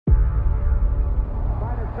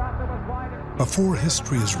Before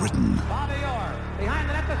history is written,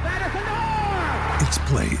 it's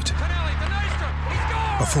played.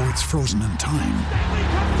 Before it's frozen in time,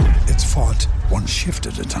 it's fought one shift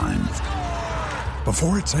at a time.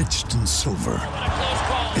 Before it's etched in silver,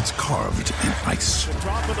 it's carved in ice.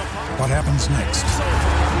 What happens next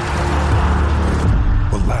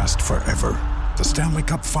will last forever. The Stanley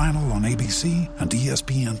Cup Final on ABC and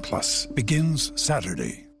ESPN Plus begins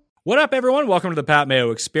Saturday. What up, everyone? Welcome to the Pat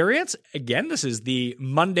Mayo Experience. Again, this is the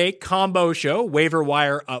Monday combo show. Waiver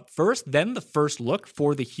wire up first, then the first look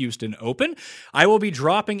for the Houston Open. I will be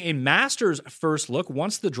dropping a Masters first look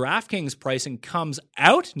once the DraftKings pricing comes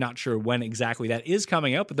out. Not sure when exactly that is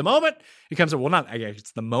coming out, but the moment it comes out, well, not, I guess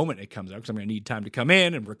it's the moment it comes out because I'm going to need time to come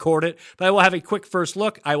in and record it, but I will have a quick first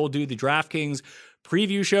look. I will do the DraftKings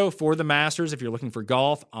preview show for the Masters if you're looking for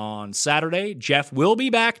golf on Saturday. Jeff will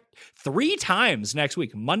be back 3 times next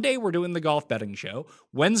week. Monday, we're doing the golf betting show.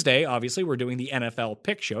 Wednesday, obviously, we're doing the NFL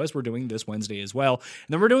pick show, as we're doing this Wednesday as well. And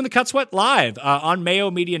then we're doing the Cut Sweat Live on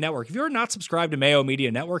Mayo Media Network. If you're not subscribed to Mayo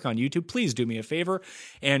Media Network on YouTube, please do me a favor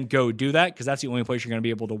and go do that, because that's the only place you're going to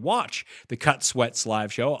be able to watch the Cut Sweats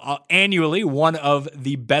Live show. Annually, one of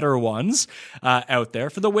the better ones out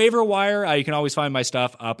there. For the waiver wire, you can always find my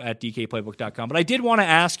stuff up at dkplaybook.com. But I did want to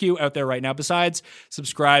ask you out there right now, besides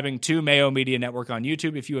subscribing to Mayo Media Network on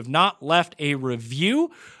YouTube, if you have not left a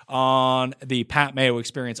review on the Pat Mayo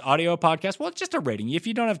Experience audio podcast, well, it's just a rating. If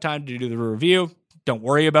you don't have time to do the review, don't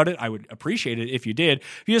worry about it. I would appreciate it if you did.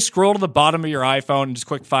 If you just scroll to the bottom of your iPhone and just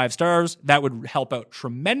click 5 stars, that would help out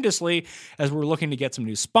tremendously as we're looking to get some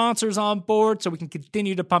new sponsors on board so we can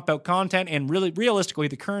continue to pump out content. And really, realistically,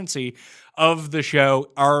 the currency of the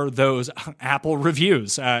show are those Apple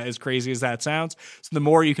reviews, as crazy as that sounds. So the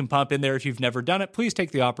more you can pump in there, if you've never done it, please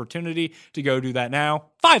take the opportunity to go do that now.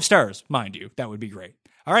 5 stars, mind you. That would be great.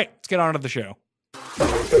 All right, let's get on to the show.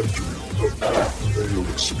 Entering the Pat Mayo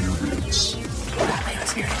Experience. Pat Mayo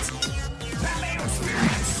Experience. Pat Mayo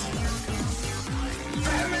Experience.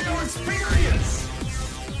 Pat Mayo Experience.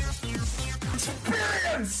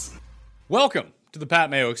 Experience. Welcome to the Pat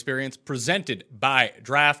Mayo Experience, presented by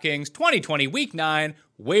DraftKings. 2020 Week 9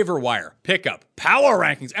 waiver wire pickup, power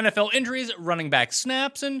rankings, NFL injuries, running back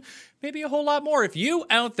snaps, and maybe a whole lot more. If you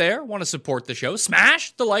out there want to support the show,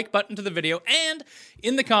 smash the like button to the video, and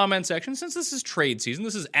in the comment section, since this is trade season,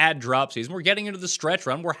 this is ad drop season, we're getting into the stretch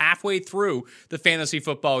run, we're halfway through the fantasy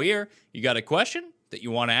football year. You got a question that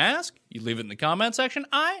you want to ask, you leave it in the comment section.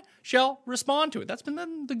 I shall respond to it. That's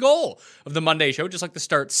been the goal of the Monday show, just like the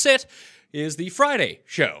start sit is the Friday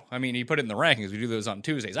show. I mean, you put it in the rankings. We do those on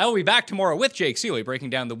Tuesdays. I will be back tomorrow with Jake Seeley breaking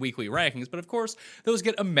down the weekly rankings, but of course, those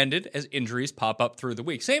get amended as injuries pop up through the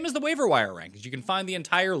week. Same as the waiver wire rankings. You can find the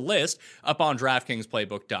entire list up on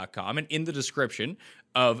DraftKingsPlaybook.com and in the description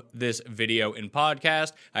of this video and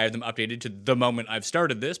podcast. I have them updated to the moment I've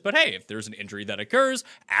started this, but hey, if there's an injury that occurs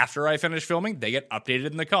after I finish filming, they get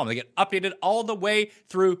updated in the column. They get updated all the way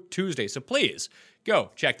through Tuesday, so please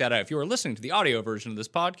go check that out. If you are listening to the audio version of this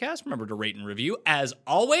podcast, remember to rate and review as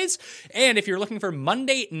always. And if you're looking for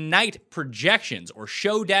Monday night projections or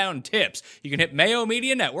showdown tips, you can hit Mayo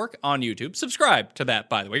Media Network on YouTube. Subscribe to that,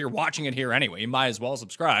 by the way. You're watching it here anyway. You might as well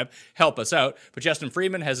subscribe. Help us out. But Justin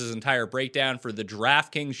Friedman has his entire breakdown for the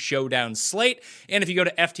DraftKings showdown slate. And if you go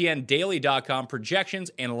to ftndaily.com,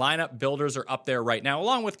 projections and lineup builders are up there right now,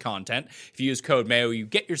 along with content. If you use code Mayo, you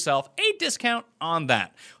get yourself a discount on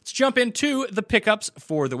that. Let's jump into the pickups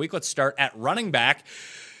for the week. Let's start at running back.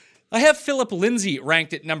 I have Phillip Lindsay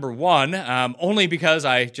ranked at number 1, only because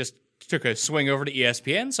I just took a swing over to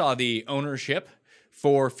ESPN, saw the ownership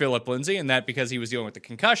for Phillip Lindsay, and that because he was dealing with the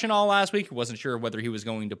concussion all last week, he wasn't sure whether he was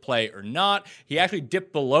going to play or not. He actually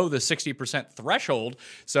dipped below the 60% threshold,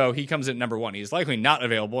 so he comes in number 1. He's likely not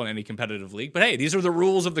available in any competitive league, but hey, these are the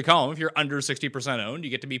rules of the column. If you're under 60% owned, you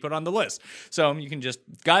get to be put on the list. So you can just,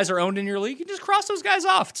 guys are owned in your league, you just cross those guys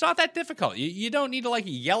off. It's not that difficult. You don't need to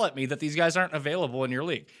yell at me that these guys aren't available in your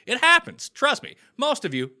league. It happens. Trust me. Most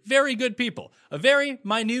of you, very good people. A very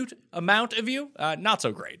minute amount of you, not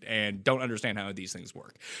so great, and don't understand how these things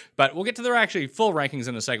work. But we'll get to their actually full rankings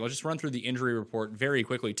in a second. I'll just run through the injury report very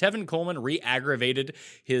quickly. Tevin Coleman re-aggravated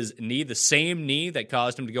his knee, the same knee that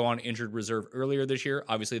caused him to go on injured reserve earlier this year.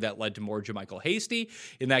 Obviously, that led to more JaMycal Hasty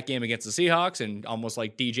in that game against the Seahawks, and almost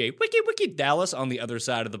like DJ Wiki Dallas on the other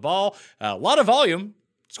side of the ball. A lot of volume.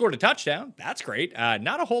 Scored a touchdown. That's great.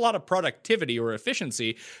 Not a whole lot of productivity or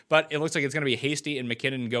efficiency, but it looks like it's going to be Hasty and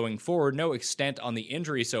McKinnon going forward. No extent on the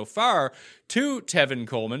injury so far to Tevin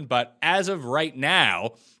Coleman, but as of right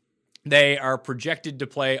now, They are projected to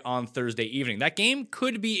play on Thursday evening. That game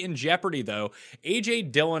could be in jeopardy, though. A.J.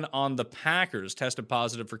 Dillon on the Packers tested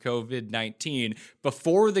positive for COVID-19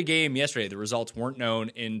 before the game yesterday. The results weren't known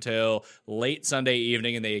until late Sunday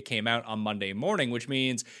evening, and they came out on Monday morning, which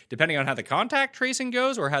means depending on how the contact tracing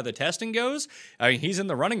goes or how the testing goes, he's in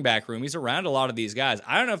the running back room. He's around a lot of these guys.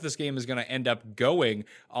 I don't know if this game is going to end up going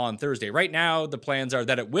on Thursday. Right now, the plans are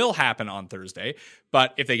that it will happen on Thursday,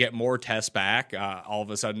 but if they get more tests back, all of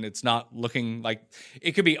a sudden it's not looking like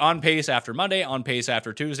it could be on pace after Monday, on pace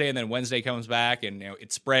after Tuesday, and then Wednesday comes back and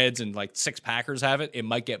it spreads and like 6 Packers have it. It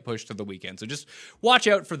might get pushed to the weekend. So just watch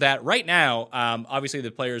out for that. Right now, obviously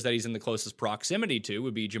the players that he's in the closest proximity to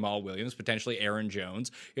would be Jamal Williams, potentially Aaron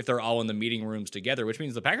Jones, if they're all in the meeting rooms together, which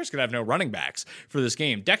means the Packers could have no running backs for this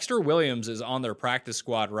game. Dexter Williams is on their practice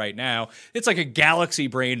squad right now. It's like a galaxy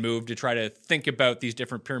brain move to try to think about these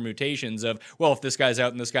different permutations of, well, if this guy's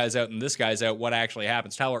out and this guy's out and this guy's out, what actually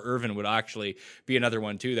happens? Tyler Ervin would actually be another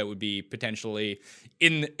one too that would be potentially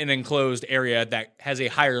in an enclosed area that has a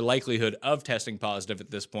higher likelihood of testing positive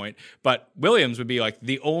at this point. But Williams would be like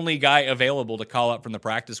the only guy available to call up from the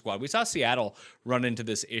practice squad. We saw Seattle run into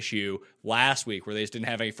this issue last week where they just didn't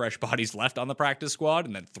have any fresh bodies left on the practice squad,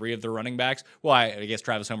 and then 3 of their running backs, well, I guess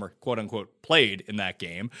Travis Homer, quote unquote, played in that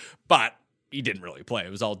game, but he didn't really play.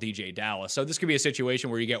 It was all DJ Dallas. So this could be a situation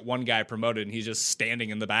where you get one guy promoted and he's just standing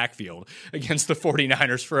in the backfield against the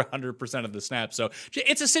 49ers for 100% of the snaps. So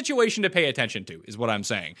it's a situation to pay attention to, is what I'm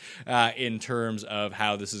saying, in terms of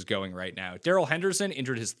how this is going right now. Darrell Henderson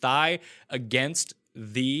injured his thigh against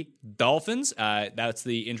the Dolphins. That's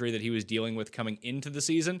the injury that he was dealing with coming into the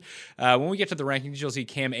season. When we get to the rankings, you'll see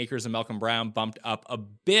Cam Akers and Malcolm Brown bumped up a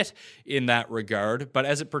bit in that regard. But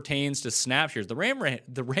as it pertains to snap shares, the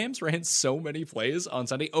Rams ran so many plays on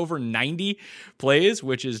Sunday, over 90 plays,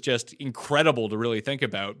 which is just incredible to really think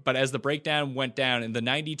about. But as the breakdown went down, in the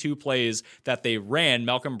 92 plays that they ran,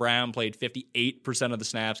 Malcolm Brown played 58% of the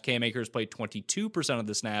snaps. Cam Akers played 22% of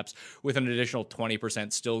the snaps, with an additional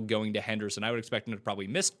 20% still going to Henderson. I would expect him to probably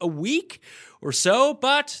miss a week or so,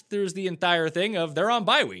 but there's the entire thing of they're on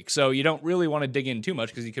bye week, so you don't really want to dig in too much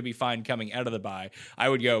because he could be fine coming out of the bye. I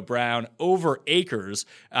would go Brown over Akers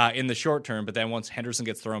in the short term, but then once Henderson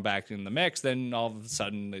gets thrown back in the mix, then all of a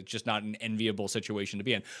sudden it's just not an enviable situation to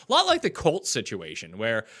be in. A lot like the Colts situation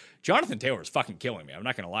where Jonathan Taylor is fucking killing me. I'm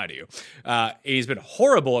not going to lie to you. He's been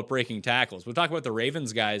horrible at breaking tackles. We'll talk about the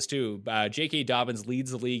Ravens guys too. J.K. Dobbins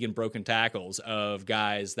leads the league in broken tackles of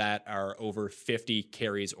guys that are over 50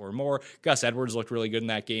 carries or more. Gus Edwards looked really good in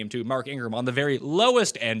that game too. Mark Ingram on the very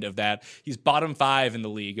lowest end of that. He's bottom 5 in the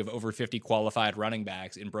league of over 50 qualified running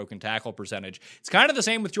backs in broken tackle percentage. It's kind of the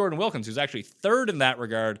same with Jordan Wilkins, who's actually 3rd in that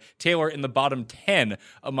regard. Taylor in the bottom 10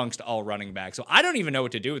 amongst all running backs. So I don't even know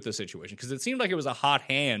what to do with this situation because it seemed like it was a hot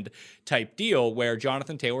hand type deal where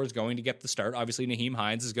Jonathan Taylor is going to get the start. Obviously, Nyheim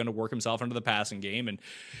Hines is going to work himself into the passing game, and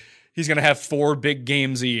he's going to have 4 big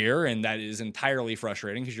games a year, and that is entirely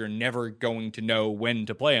frustrating because you're never going to know when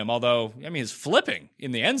to play him. Although, I mean, his flipping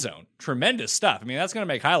in the end zone, tremendous stuff. I mean, that's going to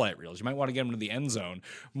make highlight reels. You might want to get him to the end zone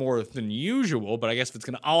more than usual, but I guess if it's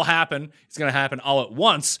going to all happen, it's going to happen all at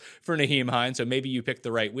once for Nyheim Hines, so maybe you pick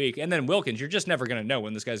the right week. And then Wilkins, you're just never going to know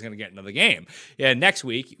when this guy's going to get into the game. Yeah, next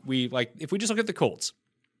week, if we just look at the Colts,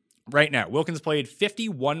 right now, Wilkins played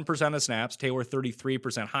 51% of snaps, Taylor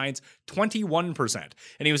 33%, Hines 21%.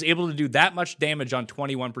 And he was able to do that much damage on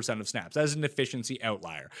 21% of snaps. That is an efficiency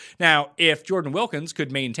outlier. Now, if Jordan Wilkins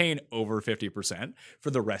could maintain over 50%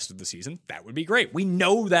 for the rest of the season, that would be great. We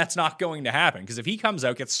know that's not going to happen because if he comes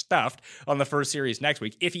out, gets stuffed on the first series next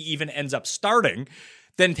week, if he even ends up starting,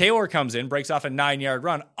 then Taylor comes in, breaks off a 9-yard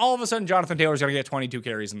run. All of a sudden, Jonathan Taylor's going to get 22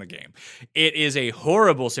 carries in the game. It is a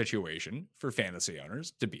horrible situation for fantasy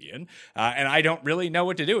owners to be in, and I don't really know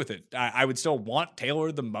what to do with it. I would still want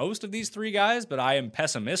Taylor the most of these 3 guys, but I am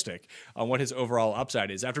pessimistic on what his overall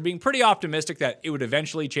upside is. After being pretty optimistic that it would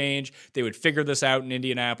eventually change, they would figure this out in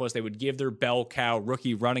Indianapolis, they would give their bell cow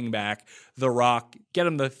rookie running back the rock,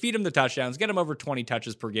 feed him the touchdowns, get him over 20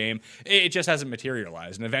 touches per game. It just hasn't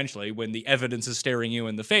materialized, and eventually, when the evidence is staring you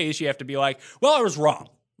in the face, you have to be like, well, I was wrong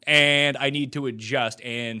and I need to adjust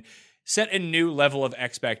and set a new level of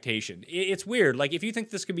expectation. It's weird. Like, if you think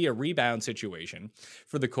this could be a rebound situation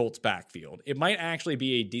for the Colts backfield, it might actually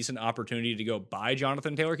be a decent opportunity to go buy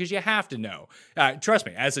Jonathan Taylor because you have to know, trust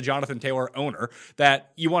me, as a Jonathan Taylor owner,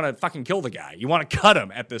 that you want to fucking kill the guy. You want to cut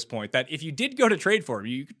him at this point, that if you did go to trade for him,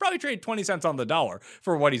 you could probably trade 20 cents on the dollar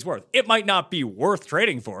for what he's worth. It might not be worth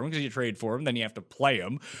trading for him because you trade for him, then you have to play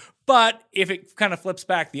him. But if it kind of flips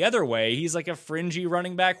back the other way, he's like a fringy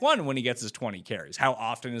running back 1 when he gets his 20 carries. How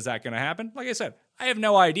often is that going to happen? Like I said, I have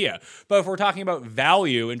no idea. But if we're talking about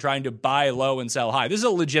value and trying to buy low and sell high, this is a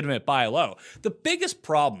legitimate buy low. The biggest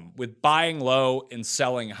problem with buying low and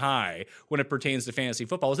selling high when it pertains to fantasy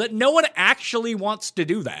football is that no one actually wants to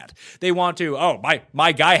do that. They want to,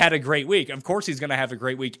 my guy had a great week. Of course he's going to have a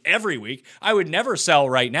great week every week. I would never sell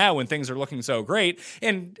right now when things are looking so great.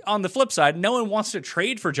 And on the flip side, no one wants to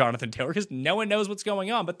trade for Jonathan Taylor because no one knows what's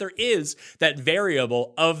going on. But there is that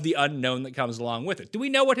variable of the unknown that comes along with it. Do we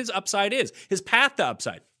know what his upside is? His path to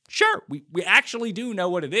upside? Sure, we actually do know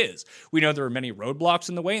what it is. We know there are many roadblocks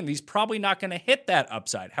in the way, and he's probably not going to hit that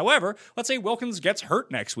upside. However, let's say Wilkins gets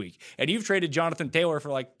hurt next week, and you've traded Jonathan Taylor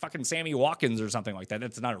for like fucking Sammy Watkins or something like that.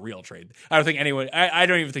 That's not a real trade. I don't think anyone, I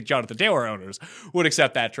don't even think Jonathan Taylor owners would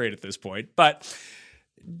accept that trade at this point. But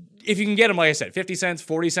if you can get him, like I said, 50 cents,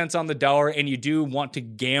 40 cents on the dollar, and you do want to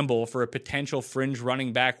gamble for a potential fringe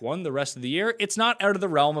running back one the rest of the year, it's not out of the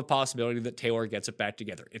realm of possibility that Taylor gets it back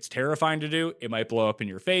together. It's terrifying to do. It might blow up in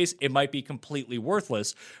your face. It might be completely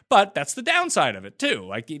worthless, but that's the downside of it too.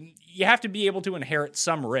 Like, you have to be able to inherit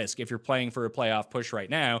some risk if you're playing for a playoff push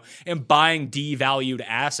right now and buying devalued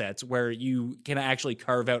assets where you can actually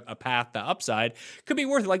carve out a path to upside could be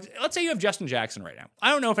worth it. Like, let's say you have Justin Jackson right now.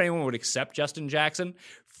 I don't know if anyone would accept Justin Jackson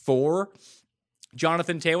for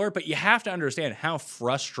Jonathan Taylor, but you have to understand how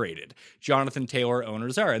frustrated Jonathan Taylor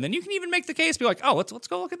owners are. And then you can even make the case, be like, let's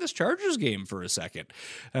go look at this Chargers game for a second.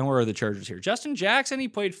 And where are the Chargers here? Justin Jackson, he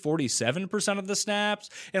played 47% of the snaps.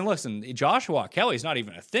 And listen, Joshua Kelly's not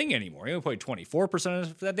even a thing anymore. He only played 24%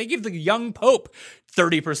 of that. They give the young Pope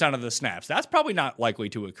 30% of the snaps. That's probably not likely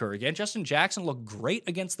to occur again. Justin Jackson looked great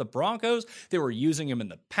against the Broncos. They were using him in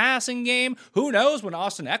the passing game. Who knows when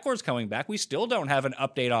Austin Eckler's coming back? We still don't have an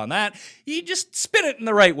update on that. He just spin it in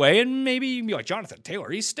the right way and maybe be like, Jonathan Taylor,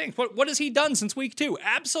 he stinks. What has he done since week 2?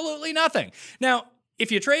 Absolutely nothing. Now,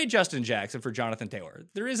 if you trade Justin Jackson for Jonathan Taylor,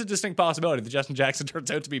 there is a distinct possibility that Justin Jackson turns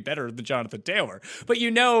out to be better than Jonathan Taylor. But you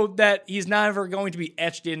know that he's never going to be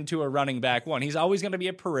etched into a running back one. He's always going to be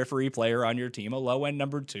a periphery player on your team, a low-end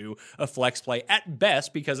number 2, a flex play at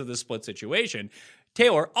best because of the split situation.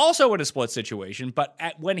 Taylor, also in a split situation, but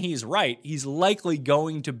when he's right, he's likely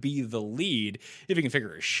going to be the lead if he can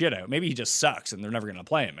figure his shit out. Maybe he just sucks and they're never going to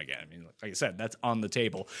play him again. I mean, like I said, that's on the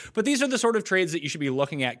table. But these are the sort of trades that you should be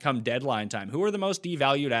looking at come deadline time. Who are the most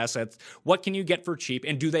devalued assets? What can you get for cheap?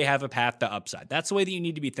 And do they have a path to upside? That's the way that you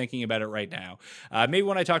need to be thinking about it right now. Maybe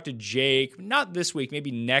when I talk to Jake, not this week,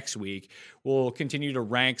 maybe next week, we'll continue to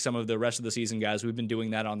rank some of the rest of the season guys. We've been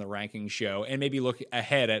doing that on the ranking show, and maybe look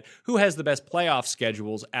ahead at who has the best playoff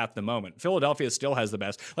schedules at the moment. Philadelphia still has the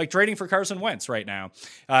best. Like trading for Carson Wentz right now.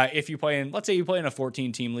 If you play in, let's say you play in a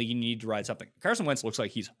 14-team league, you need to ride something. Carson Wentz looks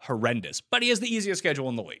like he's horrendous, but he has the easiest schedule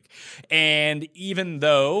in the league. And even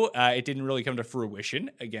though it didn't really come to fruition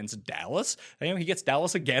against Dallas, he gets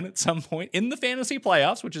Dallas again at some point in the fantasy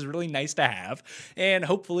playoffs, which is really nice to have. And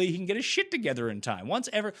hopefully he can get his shit together in time. Once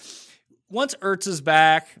Ertz is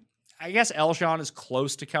back, I guess Elshon is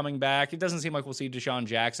close to coming back. It doesn't seem like we'll see Deshaun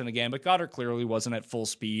Jackson again, but Goddard clearly wasn't at full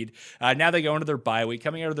speed. Now they go into their bye week.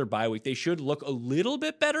 Coming out of their bye week, they should look a little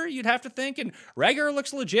bit better, you'd have to think. And Reagor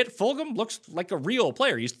looks legit. Fulgham looks like a real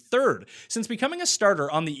player. He's third. Since becoming a starter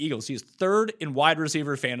on the Eagles, he's third in wide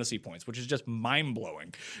receiver fantasy points, which is just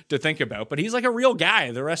mind-blowing to think about. But he's like a real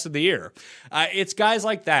guy the rest of the year. It's guys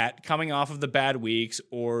like that coming off of the bad weeks,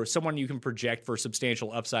 or someone you can project for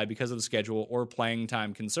substantial upside because of the schedule or playing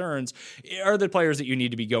time concerns, are the players that you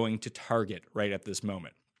need to be going to target right at this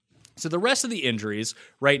moment. So the rest of the injuries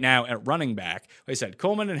right now at running back, like I said,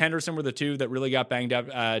 Coleman and Henderson were the two that really got banged up.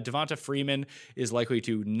 Devonta Freeman is likely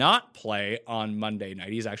to not play on Monday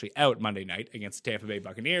night. He's actually out Monday night against the Tampa Bay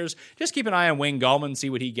Buccaneers. Just keep an eye on Wayne Gallman, see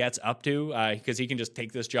what he gets up to, because he can just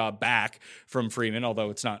take this job back from Freeman,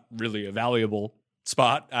 although it's not really a valuable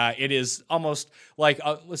spot. It is almost like,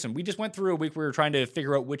 listen, we just went through a week where we were trying to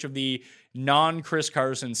figure out which of the non-Chris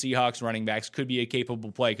Carson Seahawks running backs could be a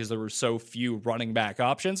capable play because there were so few running back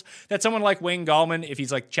options that someone like Wayne Gallman, if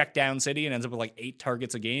he's like check down city and ends up with like 8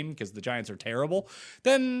 targets a game because the Giants are terrible,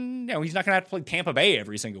 then he's not going to have to play Tampa Bay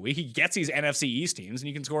every single week. He gets these NFC East teams and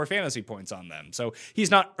you can score fantasy points on them. So he's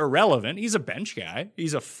not irrelevant. He's a bench guy.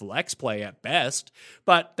 He's a flex play at best,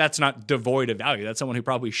 but that's not devoid of value. That's someone who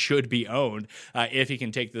probably should be owned if he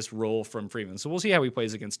can take this role from Freeman. So we'll see how he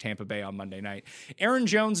plays against Tampa Bay on Monday night. Aaron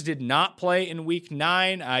Jones did not play in week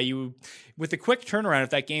 9. With the quick turnaround,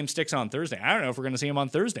 if that game sticks on Thursday, I don't know if we're going to see him on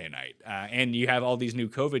Thursday night. And you have all these new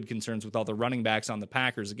COVID concerns with all the running backs on the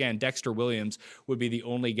Packers. Again, Dexter Williams would be the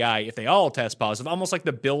only guy, if they all test positive, almost like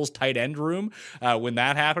the Bills tight end room when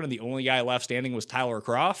that happened, and the only guy left standing was Tyler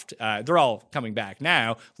Kroft. They're all coming back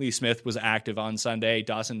now. Lee Smith was active on Sunday.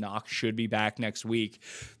 Dawson Knox should be back next week.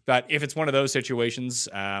 But if it's one of those situations,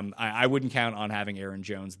 I wouldn't count on having Aaron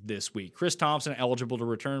Jones this week. Chris Thompson eligible to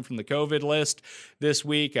return from the COVID list this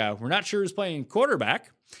week. We're not sure who's playing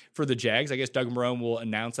quarterback for the Jags. I guess Doug Marrone will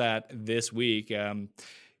announce that this week.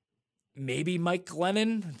 Maybe Mike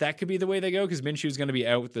Glennon. That could be the way they go because Minshew's going to be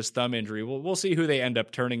out with this thumb injury. We'll see who they end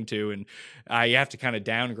up turning to, and you have to kind of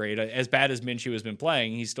downgrade. As bad as Minshew has been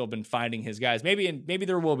playing, he's still been finding his guys. Maybe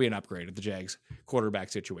there will be an upgrade at the Jags quarterback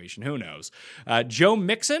situation. Who knows? Joe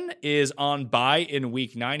Mixon is on bye in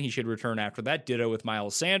Week 9. He should return after that. Ditto with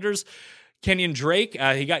Miles Sanders. Kenyon Drake,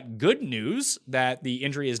 he got good news that the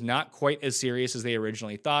injury is not quite as serious as they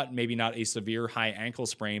originally thought. Maybe not a severe high ankle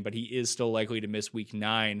sprain, but he is still likely to miss Week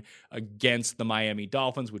 9 against the Miami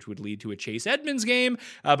Dolphins, which would lead to a Chase Edmonds game.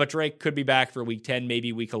 But Drake could be back for Week 10,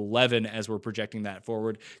 maybe Week 11 as we're projecting that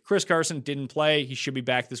forward. Chris Carson didn't play. He should be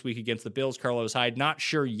back this week against the Bills. Carlos Hyde, not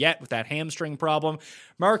sure yet with that hamstring problem.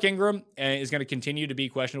 Mark Ingram is going to continue to be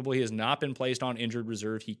questionable. He has not been placed on injured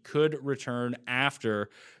reserve. He could return after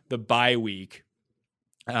the bye week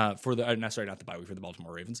for the not the bye week for the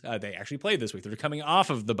Baltimore Ravens. They actually played this week. They're coming off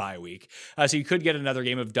of the bye week. So you could get another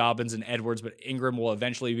game of Dobbins and Edwards, but Ingram will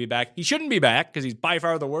eventually be back. He shouldn't be back because he's by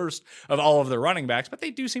far the worst of all of the running backs, but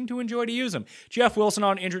they do seem to enjoy to use him. Jeff Wilson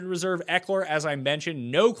on injured reserve. Eckler, as I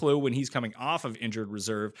mentioned, no clue when he's coming off of injured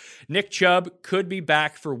reserve. Nick Chubb could be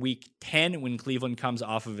back for Week 10 when Cleveland comes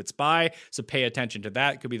off of its bye, so pay attention to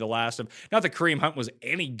that. Could be the last of, not that Kareem Hunt was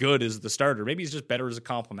any good as the starter. Maybe he's just better as a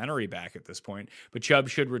complimentary back at this point, but Chubb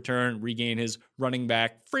should return, regain his running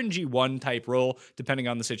back, fringy one type role, depending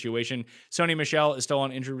on the situation. Sony Michel is still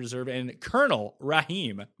on injured reserve, and Colonel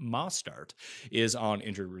Raheem Mostert is on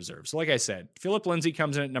injured reserve. So like I said, Philip Lindsay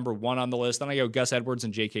comes in at number 1 on the list. Then I go Gus Edwards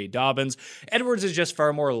and J.K. Dobbins. Edwards is just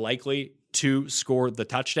far more likely to score the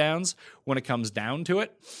touchdowns when it comes down to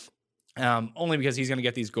it. Only because he's going to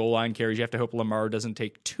get these goal line carries. You have to hope Lamar doesn't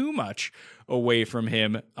take too much away from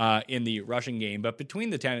him in the rushing game. But between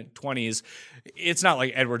the 20s, it's not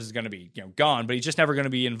like Edwards is going to be gone, but he's just never going to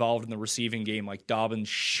be involved in the receiving game like Dobbins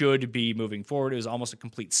should be moving forward. It was almost a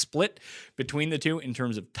complete split between the two in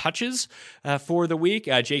terms of touches for the week.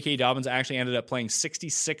 J.K. Dobbins actually ended up playing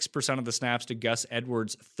 66% of the snaps to Gus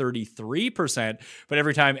Edwards' 33%. But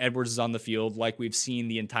every time Edwards is on the field, like we've seen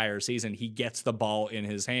the entire season, he gets the ball in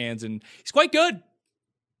his hands, and he's quite good.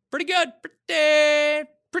 Pretty good.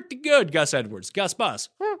 Pretty good, Gus Edwards. Gus Bus.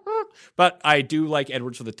 But I do like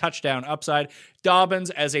Edwards for the touchdown upside. Dobbins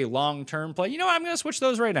as a long-term play. I'm going to switch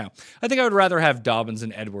those right now. I think I would rather have Dobbins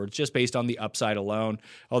and Edwards just based on the upside alone.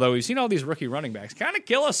 Although we've seen all these rookie running backs kind of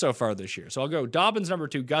kill us so far this year. So I'll go Dobbins number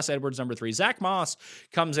 2, Gus Edwards number 3. Zach Moss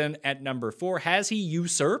comes in at number 4. Has he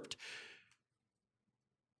usurped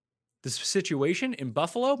the situation in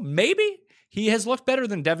Buffalo? Maybe. He has looked better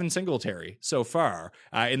than Devin Singletary so far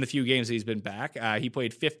in the few games he's been back. He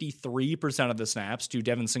played 53% of the snaps to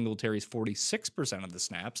Devin Singletary's 46% of the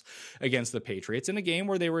snaps against the Patriots in a game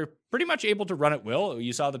where they were pretty much able to run at will.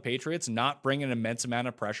 You saw the Patriots not bring an immense amount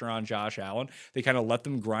of pressure on Josh Allen. They kind of let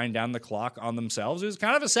them grind down the clock on themselves. It was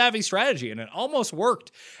kind of a savvy strategy, and it almost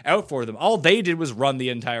worked out for them. All they did was run the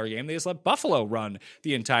entire game. They just let Buffalo run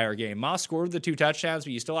the entire game. Moss scored the 2 touchdowns,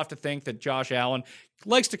 but you still have to think that Josh Allen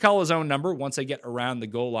likes to call his own number once they get around the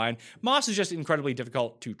goal line. Moss is just incredibly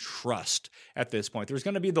difficult to trust at this point. There's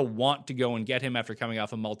going to be the want to go and get him after coming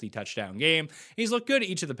off a multi-touchdown game. He's looked good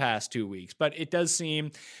each of the past 2 weeks, but it does seem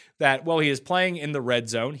that while he is playing in the red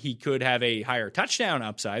zone, he could have a higher touchdown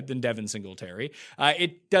upside than Devin Singletary.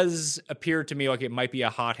 It does appear to me like it might be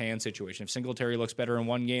a hot hand situation. If Singletary looks better in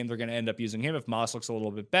one game, they're going to end up using him. If Moss looks a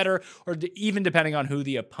little bit better, or even depending on who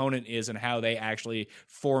the opponent is and how they actually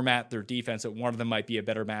format their defense, that one of them might be a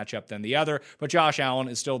better matchup than the other. But Josh Allen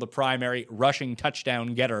is still the primary rushing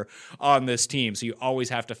touchdown getter on this team. So you always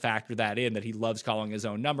have to factor that in, that he loves calling his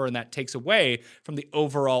own number, and that takes away from the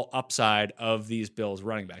overall upside of these Bills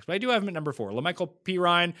running backs. But I do have him at number 4. LaMichael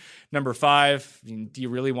Pirine, number 5. Do you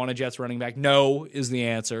really want a Jets running back? No is the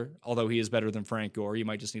answer, although he is better than Frank Gore. You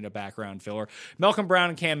might just need a background filler. Malcolm Brown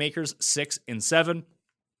and Cam Akers, 6 and 7.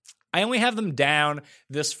 I only have them down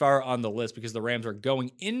this far on the list because the Rams are going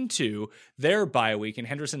into their bye week, and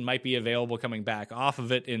Henderson might be available coming back off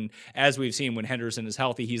of it. And as we've seen, when Henderson is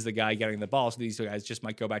healthy, he's the guy getting the ball. So these guys just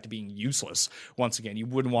might go back to being useless once again. You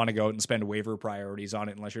wouldn't want to go out and spend waiver priorities on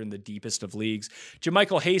it unless you're in the deepest of leagues.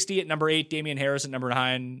 JaMychal Hasty at number 8, Damian Harris at number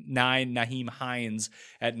 9, Nyheim Hines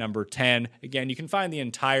at number 10. Again, you can find the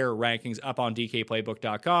entire rankings up on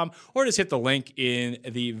DKPlaybook.com, or just hit the link in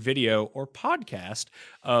the video or podcast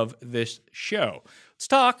of this show. Let's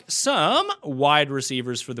talk some wide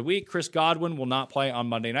receivers for the week. Chris Godwin will not play on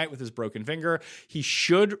Monday night with his broken finger. He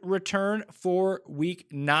should return for week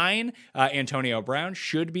 9. Antonio Brown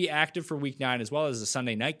should be active for week 9 as well as a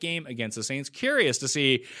Sunday night game against the Saints. Curious to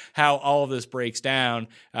see how all of this breaks down.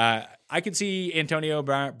 I could see Antonio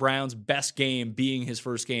Brown's best game being his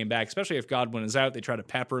first game back, especially if Godwin is out. They try to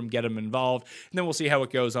pepper him, get him involved, and then we'll see how it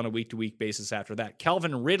goes on a week-to-week basis after that.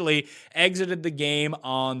 Calvin Ridley exited the game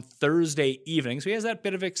on Thursday evening, so he has that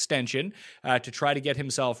bit of extension to try to get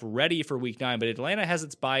himself ready for week 9, but Atlanta has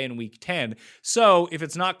its bye in week 10, so if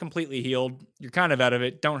it's not completely healed, you're kind of out of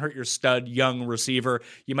it. Don't hurt your stud young receiver.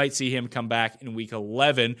 You might see him come back in week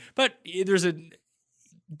 11, but there's a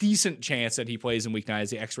decent chance that he plays in week 9 as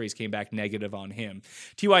the x-rays came back negative on him.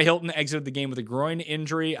 T.Y. Hilton exited the game with a groin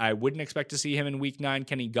injury. I wouldn't expect to see him in week 9.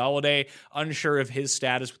 Kenny Golladay, unsure of his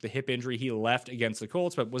status with the hip injury. He left against the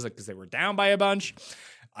Colts, but was it because they were down by a bunch?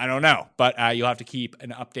 I don't know, but you'll have to keep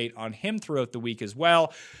an update on him throughout the week as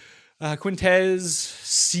well. Quintez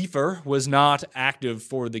Cephas was not active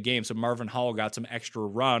for the game, so Marvin Hall got some extra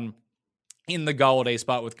run in the Golladay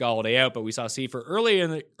spot with Golladay out, but we saw Cephas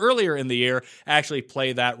earlier in the year actually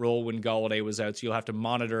play that role when Golladay was out, so you'll have to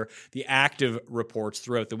monitor the active reports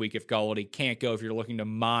throughout the week if Golladay can't go, if you're looking to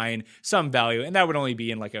mine some value, and that would only be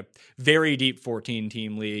in like a very deep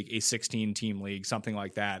 14-team league, a 16-team league, something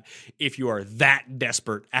like that, if you are that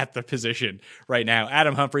desperate at the position right now.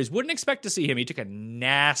 Adam Humphries, wouldn't expect to see him. He took a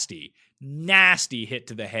nasty hit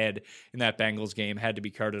to the head in that Bengals game, had to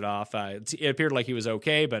be carted off. It appeared like he was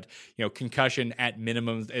okay, but concussion at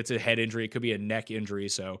minimum. It's a head injury. It could be a neck injury,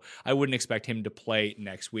 so I wouldn't expect him to play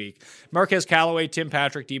next week. Marquez Callaway, Tim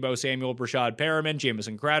Patrick, Deebo Samuel, Brashad Perriman,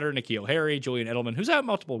 Jamison Crowder, N'Keal Harry, Julian Edelman, who's out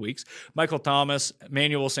multiple weeks, Michael Thomas,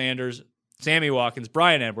 Emmanuel Sanders, Sammy Watkins,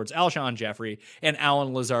 Brian Edwards, Alshon Jeffrey, and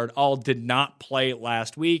Alan Lazard all did not play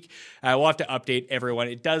last week. We'll have to update everyone.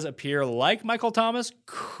 It does appear like Michael Thomas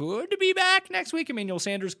could be back next week. Emmanuel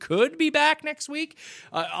Sanders could be back next week.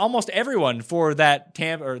 Almost everyone for that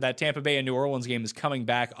Tampa Bay and New Orleans game is coming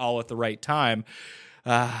back all at the right time.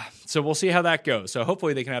 So we'll see how that goes. So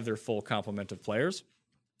hopefully they can have their full complement of players.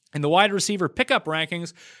 In the wide receiver pickup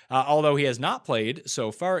rankings, although he has not played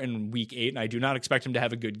so far in Week 8, and I do not expect him to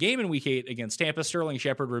have a good game in Week 8 against Tampa, Sterling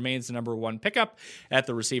Shepard remains the number 1 pickup at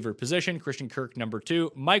the receiver position. Christian Kirk, number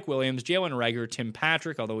 2. Mike Williams, Jalen Reagor, Tim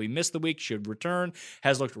Patrick, although he missed the week, should return,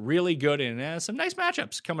 has looked really good, and some nice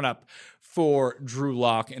matchups coming up for Drew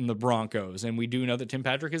Lock and the Broncos. And we do know that Tim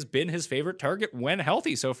Patrick has been his favorite target when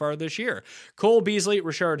healthy so far this year. Cole Beasley,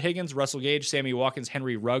 Rashard Higgins, Russell Gage, Sammy Watkins,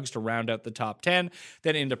 Henry Ruggs to round out the top 10.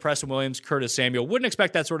 Then into Preston Williams, Curtis Samuel. Wouldn't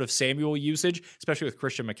expect that sort of Samuel usage, especially with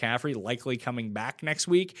Christian McCaffrey likely coming back next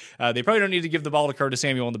week. They probably don't need to give the ball to Curtis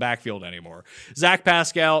Samuel in the backfield anymore. Zach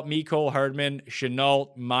Pascal, Mecole Hardman,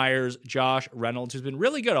 Shenault, Myers, Josh Reynolds, who's been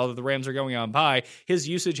really good, although the Rams are going on bye. His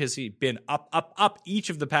usage has been up each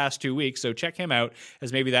of the past 2 weeks, so check him out,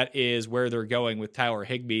 as maybe that is where they're going with Tyler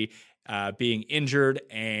Higbee being injured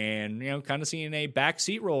and, kind of seeing a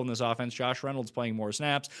backseat role in this offense. Josh Reynolds playing more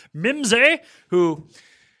snaps. Mimsy, who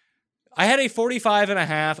I had a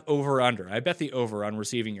 45.5 over-under. I bet the over on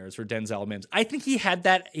receiving yards for Denzel Mims. I think he had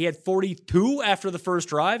 42 after the first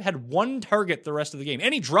drive, had 1 target the rest of the game,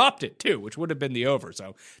 and he dropped it too, which would have been the over.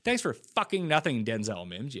 So thanks for fucking nothing, Denzel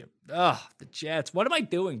Mims. The Jets. What am I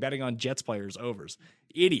doing betting on Jets players' overs?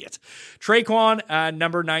 Idiot. Traquan,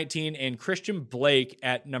 number 19, and Christian Blake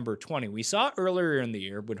at number 20. We saw earlier in the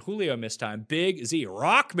year when Julio missed time, Big Z,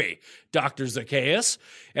 rock me, Dr. Zacchaeus,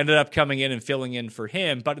 ended up coming in and filling in for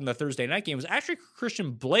him. But in the Thursday night game, it was actually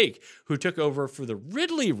Christian Blake who took over for the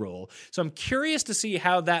Ridley role. So I'm curious to see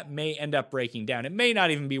how that may end up breaking down. It may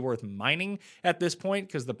not even be worth mining at this point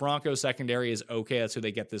because the Broncos secondary is okay. That's who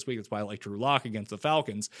they get this week. That's why I like Drew Lock against the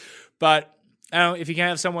Falcons. But I don't know, if you can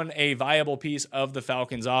have someone a viable piece of the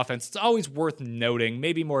Falcons offense, it's always worth noting,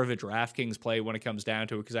 maybe more of a DraftKings play when it comes down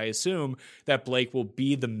to it, because I assume that Blake will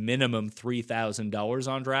be the minimum $3,000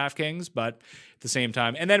 on DraftKings, but at the same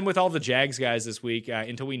time, and then with all the Jags guys this week,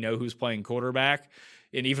 until we know who's playing quarterback,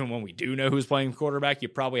 and even when we do know who's playing quarterback, you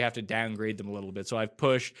probably have to downgrade them a little bit. So I've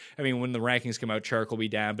pushed, when the rankings come out, Chark will be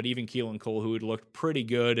down, but even Keelan Cole, who had looked pretty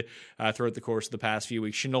good throughout the course of the past few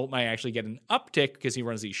weeks, Shenault might actually get an uptick because he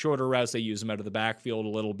runs these shorter routes. They use him out of the backfield a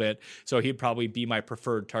little bit. So he'd probably be my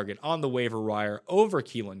preferred target on the waiver wire over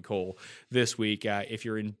Keelan Cole this week if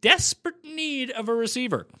you're in desperate need of a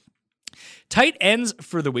receiver. Tight ends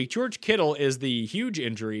for the week. George Kittle is the huge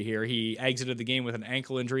injury here. He exited the game with an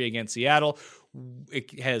ankle injury against Seattle.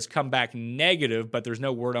 it has come back negative, but there's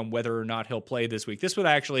no word on whether or not he'll play this week. This would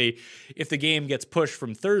actually, if the game gets pushed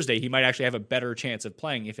from Thursday, he might actually have a better chance of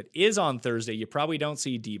playing. If it is on Thursday, you probably don't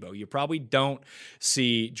see Debo. You probably don't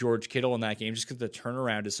see George Kittle in that game just because the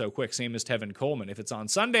turnaround is so quick, same as Tevin Coleman. If it's on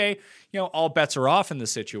Sunday, all bets are off in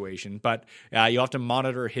this situation, but you'll have to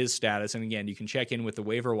monitor his status. And again, you can check in with the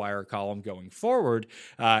waiver wire column going forward.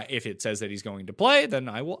 If it says that he's going to play, then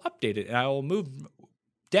I will update it and I will move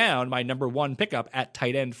down my number one pickup at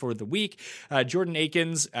tight end for the week. Jordan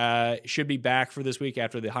Akins should be back for this week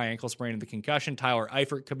after the high ankle sprain and the concussion. Tyler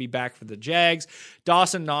Eifert could be back for the Jags.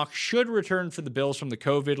 Dawson Knox should return for the Bills from the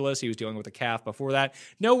COVID list. He was dealing with a calf before that.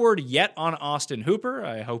 No word yet on Austin Hooper.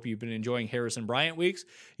 I hope you've been enjoying Harrison Bryant weeks.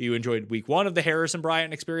 You enjoyed week 1 of the Harrison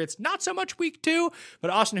Bryant experience. Not so much week 2, but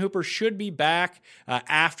Austin Hooper should be back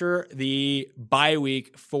after the bye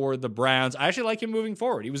week for the Browns. I actually like him moving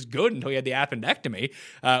forward. He was good until he had the appendectomy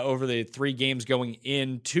over the 3 games going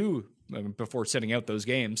into before sitting out those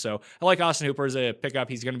games. So I like Austin Hooper as a pickup.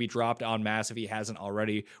 He's going to be dropped en masse if he hasn't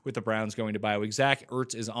already with the Browns going to bye week. Zach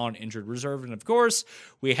Ertz is on injured reserve. And of course,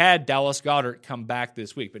 we had Dallas Goedert come back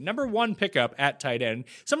this week. But number one pickup at tight end,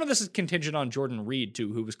 some of this is contingent on Jordan Reed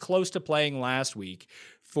too, who was close to playing last week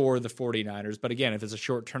for the 49ers. But again, if it's a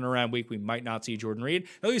short turnaround week, we might not see Jordan Reed.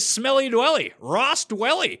 At least Smelly Dwelly, Ross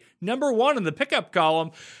Dwelly, number one in the pickup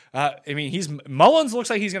column. Mullins looks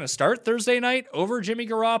like he's going to start Thursday night over Jimmy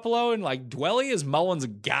Garoppolo, and like Dwelly is Mullins'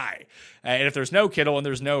 guy. And if there's no Kittle and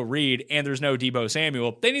there's no Reed and there's no Deebo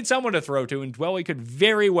Samuel, they need someone to throw to, and Dwelly could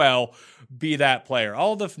very well be that player.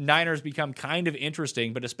 All the Niners become kind of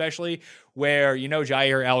interesting, but especially where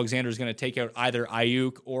Jair Alexander is going to take out either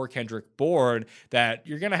Ayuk or Kendrick Bourne, that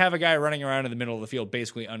you're going to have a guy running around in the middle of the field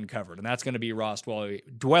basically uncovered, and that's going to be Ross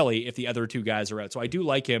Dwelly if the other two guys are out. So I do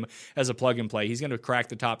like him as a plug and play. He's going to crack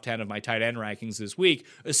the top 10 of my tight end rankings this week,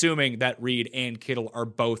 assuming that Reed and Kittle are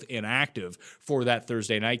both inactive for that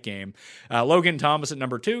Thursday night game. Logan Thomas at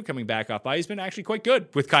number 2, coming back off bye. He's been actually quite good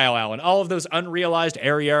with Kyle Allen. All of those unrealized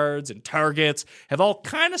air yards and targets have all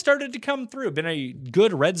kind of started to come through. Been a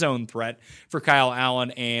good red zone threat for Kyle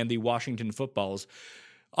Allen and the Washington Footballs.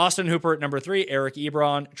 Austin Hooper at number 3, Eric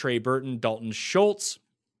Ebron, Trey Burton, Dalton Schultz,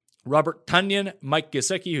 Robert Tonyan, Mike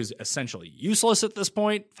Gesicki, who's essentially useless at this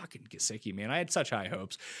point. Fucking Gesicki, man. I had such high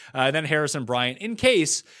hopes. Then Harrison Bryant, in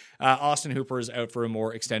case Austin Hooper is out for a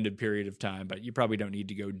more extended period of time, but you probably don't need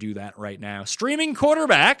to go do that right now. Streaming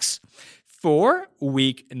quarterbacks for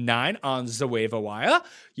week 9 on the waiver wire.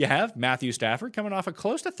 You have Matthew Stafford coming off a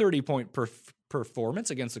close to 30-point performance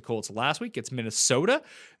against the Colts last week. It's Minnesota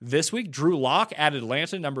this week. Drew Lock at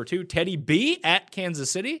Atlanta, number 2. Teddy B at Kansas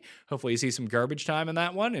City. Hopefully you see some garbage time in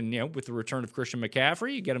that one. And, with the return of Christian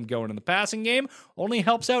McCaffrey, you get him going in the passing game. Only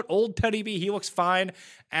helps out old Teddy B. He looks fine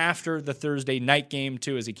after the Thursday night game,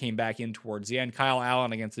 too, as he came back in towards the end. Kyle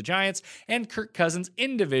Allen against the Giants and Kirk Cousins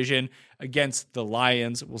in division against the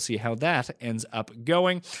Lions. We'll see how that ends up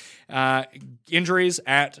going. Injuries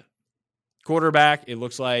at quarterback, it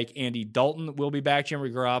looks like Andy Dalton will be back. Jimmy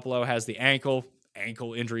Garoppolo has the ankle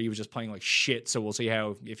injury. He was just playing like shit, so we'll see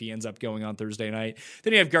if he ends up going on Thursday night.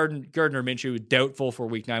 Then you have Gardner Minshew, doubtful for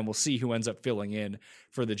week 9. We'll see who ends up filling in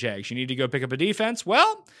for the Jags. You need to go pick up a defense.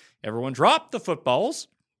 Well, everyone dropped the footballs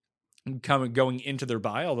going into their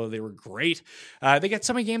bye, although they were great. They got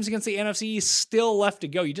so many games against the NFC East still left to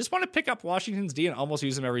go. You just want to pick up Washington's D and almost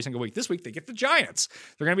use them every single week. This week, they get the Giants.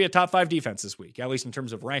 They're going to be a top 5 defense this week, at least in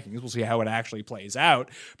terms of rankings. We'll see how it actually plays out.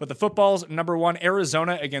 But the football's number 1,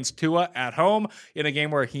 Arizona against Tua at home in a game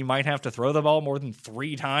where he might have to throw the ball more than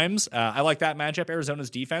 3 times. I like that matchup. Arizona's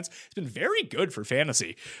defense has been very good for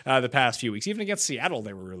fantasy the past few weeks. Even against Seattle,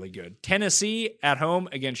 they were really good. Tennessee at home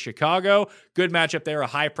against Chicago. Good matchup there. A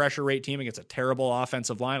high pressure rate team against a terrible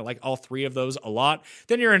offensive line. I like all 3 of those a lot.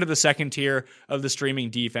 Then you're into the second tier of the streaming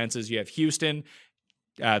defenses. You have Houston,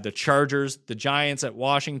 the Chargers, the Giants at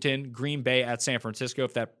Washington, Green Bay at San Francisco,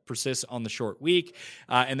 if that persists on the short week,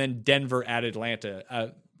 and then Denver at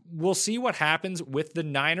Atlanta. We'll see what happens with the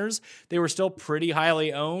Niners. They were still pretty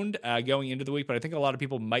highly owned going into the week, but I think a lot of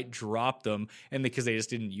people might drop them, and because they just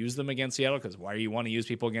didn't use them against Seattle, because why do you want to use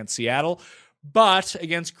people against Seattle? But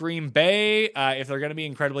against Green Bay, if they're going to be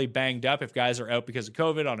incredibly banged up, if guys are out because of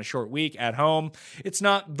COVID on a short week at home, it's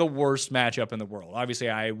not the worst matchup in the world. Obviously,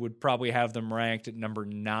 I would probably have them ranked at number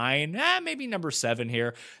 9, maybe number 7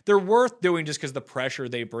 here. They're worth doing just because the pressure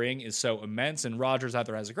they bring is so immense, and Rodgers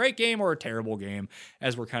either has a great game or a terrible game,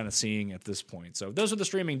 as we're kind of seeing at this point. So those are the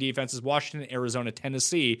streaming defenses. Washington, Arizona,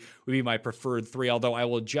 Tennessee would be my preferred 3, although I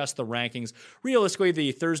will adjust the rankings. Realistically,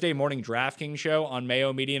 the Thursday morning DraftKings show on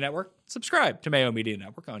Mayo Media Network, subscribe to Mayo Media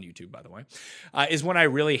Network on YouTube, by the way, is when I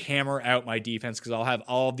really hammer out my defense, because I'll have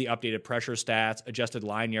all of the updated pressure stats, adjusted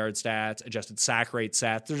line yard stats, adjusted sack rate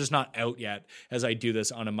stats. They're just not out yet as I do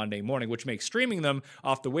this on a Monday morning, which makes streaming them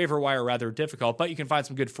off the waiver wire rather difficult, but you can find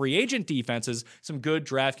some good free agent defenses, some good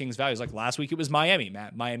DraftKings values. Like last week, it was Miami.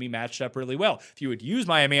 Miami matched up really well. If you would use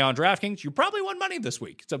Miami on DraftKings, you probably won money this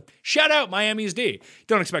week. So shout out Miami's D.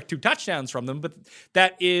 Don't expect 2 touchdowns from them, but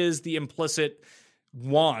that is the implicit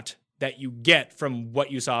want that you get from what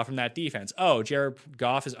you saw from that defense. Oh, Jared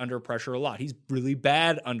Goff is under pressure a lot. He's really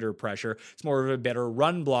bad under pressure. It's more of a better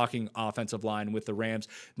run-blocking offensive line with the Rams.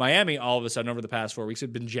 Miami, all of a sudden, over the past 4 weeks,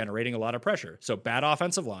 have been generating a lot of pressure. So bad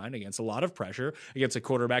offensive line against a lot of pressure, against a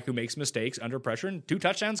quarterback who makes mistakes under pressure, and 2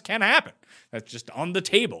 touchdowns can happen. That's just on the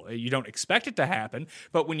table. You don't expect it to happen,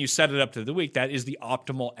 but when you set it up to the week, that is the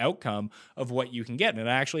optimal outcome of what you can get, and it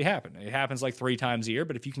actually happened. It happens like 3 times a year,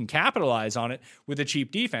 but if you can capitalize on it with a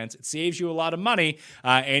cheap defense, it saves you a lot of money,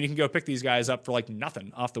 and you can go pick these guys up for like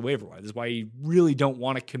nothing off the waiver wire. This is why you really don't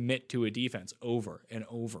want to commit to a defense over and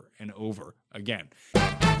over and over again.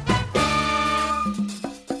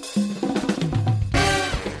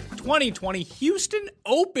 2020 Houston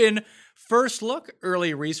Open first look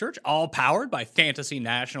early research, all powered by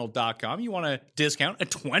FantasyNational.com. You want a discount, a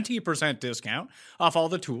 20% discount off all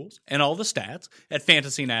the tools and all the stats at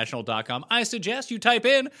FantasyNational.com. I suggest you type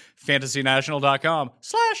in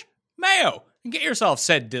FantasyNational.com/Mayo and get yourself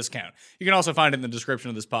said discount. You can also find it in the description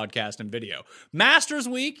of this podcast and video. Masters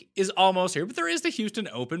Week is almost here, but there is the Houston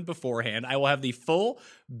Open beforehand. I will have the full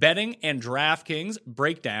betting and DraftKings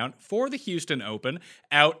breakdown for the Houston Open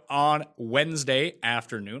out on Wednesday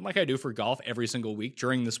afternoon, like I do for golf every single week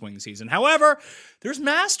during the swing season. However, there's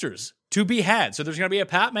Masters to be had. So there's going to be a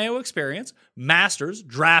Pat Mayo experience, Masters,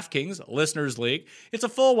 DraftKings, Listeners League. It's a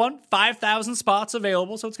full one, 5,000 spots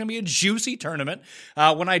available, so it's going to be a juicy tournament.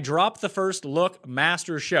 When I drop the first look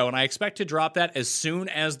Masters show, and I expect to drop that as soon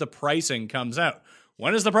as the pricing comes out.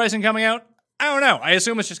 When is the pricing coming out? I don't know. I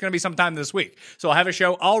assume it's just going to be sometime this week. So I'll have a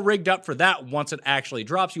show all rigged up for that once it actually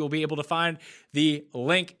drops. You will be able to find the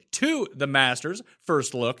link to the Masters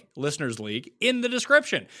First Look Listeners League in the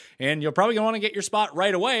description. And you're probably going to want to get your spot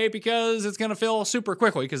right away because it's going to fill super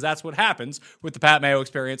quickly, because that's what happens with the Pat Mayo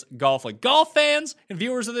Experience Golf League. Golf fans and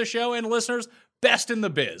viewers of this show and listeners, best in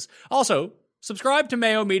the biz. Also, subscribe to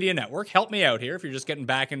Mayo Media Network. Help me out here if you're just getting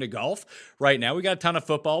back into golf right now. We got a ton of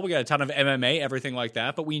football. We got a ton of MMA, everything like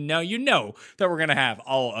that. But we know, you know, that we're going to have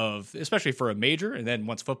all of, especially for a major, and then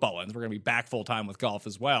once football ends, we're going to be back full time with golf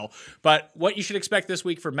as well. But what you should expect this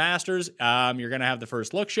week for Masters, you're going to have the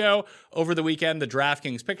first look show. Over the weekend, the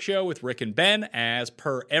DraftKings pick show with Rick and Ben, as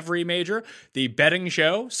per every major. The betting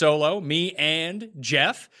show, solo, me and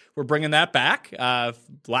Jeff. We're bringing that back.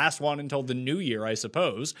 Last one until the new year, I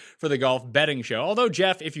suppose, for the golf betting show. Although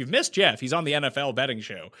Jeff, if you've missed Jeff, he's on the NFL betting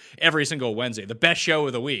show every single Wednesday, the best show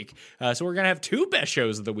of the week. So we're going to have 2 best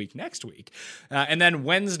shows of the week next week. And then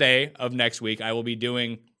Wednesday of next week, I will be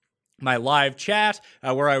doing my live chat,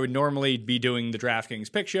 where I would normally be doing the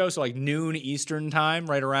DraftKings pick show, so like noon Eastern time,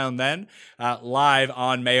 right around then, live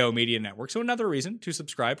on Mayo Media Network. So another reason to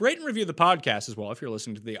subscribe, rate and review the podcast as well if you're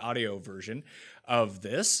listening to the audio version of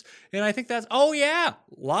this. And I think that's, oh yeah,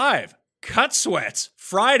 live. Cut Sweats,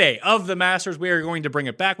 Friday of the Masters. We are going to bring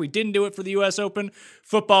it back. We didn't do it for the U.S. Open.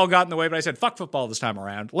 Football got in the way, but I said, fuck football this time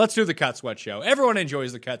around. Let's do the Cut Sweat show. Everyone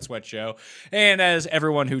enjoys the Cut Sweat show. And as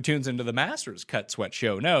everyone who tunes into the Masters Cut Sweat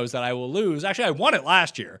show knows, that I will lose. Actually, I won it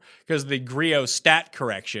last year because of the Griot stat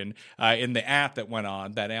correction in the app that went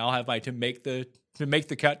on, that I'll have my to make the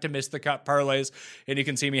cut, to miss the cut parlays. And you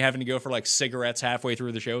can see me having to go for like cigarettes halfway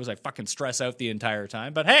through the shows. I fucking stress out the entire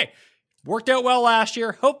time. But hey, worked out well last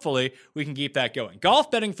year. Hopefully, we can keep that going.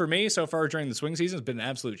 Golf betting for me so far during the swing season has been an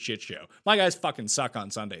absolute shit show. My guys fucking suck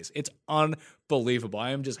on Sundays. It's unbelievable.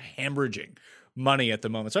 I am just hemorrhaging money at the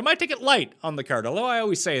moment. So I might take it light on the card, although I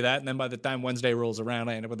always say that, and then by the time Wednesday rolls around,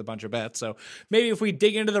 I end up with a bunch of bets. So maybe if we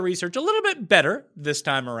dig into the research a little bit better this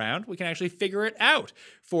time around, we can actually figure it out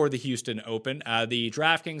for the Houston Open. The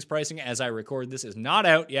DraftKings pricing, as I record this, is not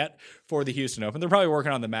out yet for the Houston Open. They're probably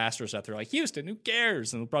working on the Masters stuff. They're like, Houston, who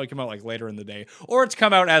cares? And it'll probably come out like later in the day, or it's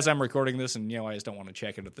come out as I'm recording this, and I just don't want to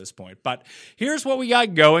check it at this point. But here's what we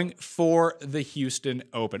got going for the Houston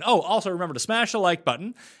Open. Oh, also remember to smash the like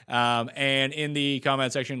button, and in the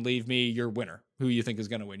comment section, leave me your winner, who you think is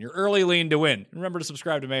going to win, your early lean to win. And remember to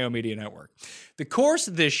subscribe to Mayo Media Network. The course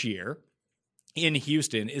this year in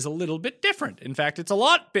Houston is a little bit different. In fact, it's a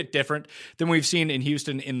lot bit different than we've seen in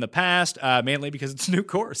Houston in the past, mainly because it's a new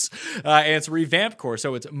course and it's a revamped course.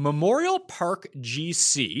 So it's Memorial Park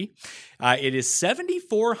GC. It is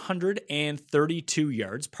 7,432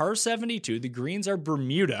 yards, par 72. The greens are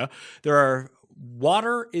Bermuda.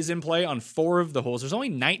 Water is in play on 4 of the holes. There's only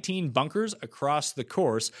 19 bunkers across the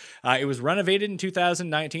course. It was renovated in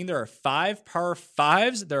 2019. There are 5 par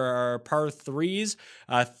 5s. There are par 3s,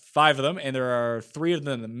 5 of them, and there are 3 of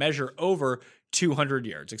them that measure over 200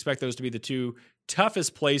 yards. Expect those to be the 2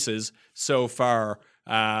 toughest places so far.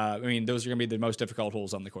 Those are going to be the most difficult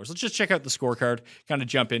holes on the course. Let's just check out the scorecard, kind of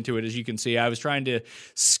jump into it. As you can see, I was trying to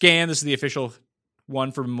scan. This is the official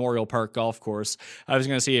one for Memorial Park Golf Course. I was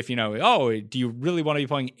going to see if, do you really want to be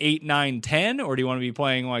playing 8, 9, 10, or do you want to be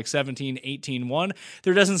playing like 17, 18, 1?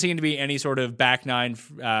 There doesn't seem to be any sort of back 9,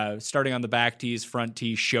 starting on the back tees, front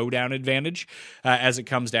tee showdown advantage as it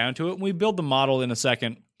comes down to it. When we build the model in a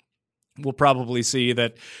second, we'll probably see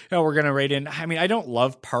that we're going to rate in. I don't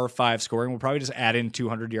love par 5 scoring. We'll probably just add in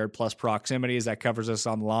 200-yard plus proximities. That covers us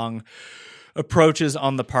on long approaches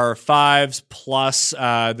on the par 5s, plus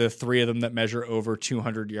the 3 of them that measure over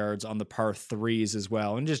 200 yards on the par 3s as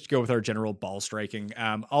well, and just go with our general ball striking.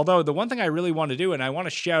 Although the one thing I really want to do, and I want to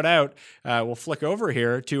shout out, we'll flick over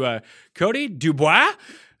here to Cody Dubois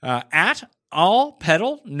at All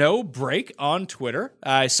Pedal No Break on Twitter.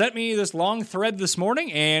 Sent me this long thread this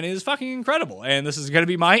morning, and it is fucking incredible. And this is going to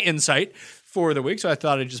be my insight for the week, so I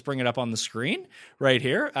thought I'd just bring it up on the screen right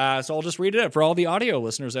here. So I'll just read it up for all the audio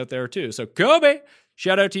listeners out there too. So Kobe,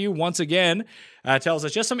 shout out to you once again. Tells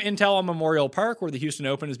us just some intel on Memorial Park, where the Houston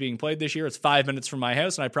Open is being played this year. It's 5 minutes from my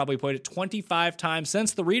house, and I probably played it 25 times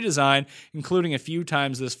since the redesign, including a few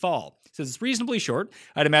times this fall. Says it's reasonably short.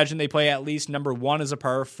 I'd imagine they play at least number 1 as a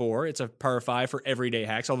par 4. It's a par 5 for everyday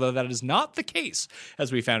hacks, although that is not the case,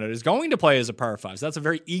 as we found out. It's going to play as a par 5, so that's a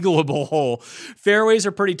very eagleable hole. Fairways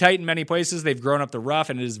are pretty tight in many places. They've grown up the rough,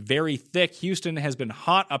 and it is very thick. Houston has been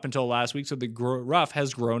hot up until last week, so the rough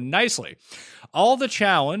has grown nicely. All the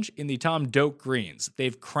challenge in the Tom Doak greens.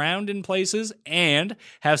 They've crowned in places and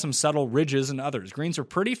have some subtle ridges in others. Greens are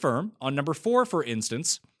pretty firm. On number 4, for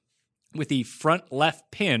instance, with the front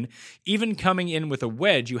left pin, even coming in with a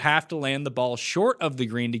wedge, you have to land the ball short of the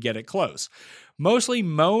green to get it close. Mostly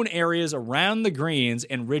mown areas around the greens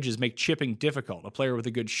and ridges make chipping difficult. A player with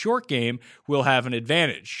a good short game will have an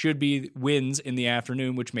advantage. Should be winds in the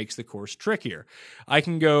afternoon, which makes the course trickier. I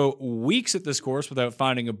can go weeks at this course without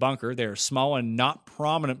finding a bunker. They are small and not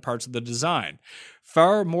prominent parts of the design.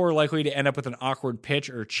 Far more likely to end up with an awkward pitch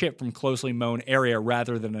or chip from closely mown area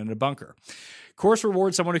rather than in a bunker. Course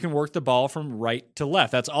rewards someone who can work the ball from right to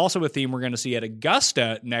left. That's also a theme we're going to see at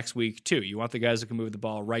Augusta next week, too. You want the guys that can move the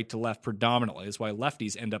ball right to left predominantly. That's why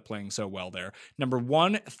lefties end up playing so well there. Number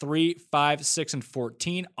 1, 3, 5, 6, and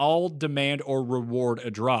 14 all demand or reward a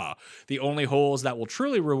draw. The only holes that will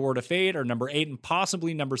truly reward a fade are number 8 and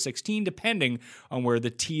possibly number 16, depending on where the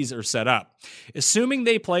tees are set up. Assuming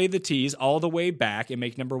they play the tees all the way back and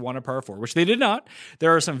make number 1 a par 4, which they did not,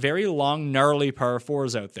 there are some very long, gnarly par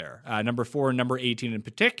 4s out there. Number 4 and number 18 in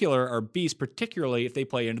particular are beasts, particularly if they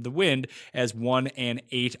play into the wind, as 1 and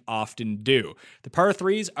 8 often do. The par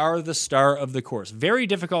 3s are the star of the course. Very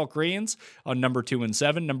difficult greens on number 2 and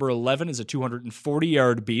 7. Number 11 is a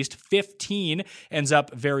 240-yard beast. 15 ends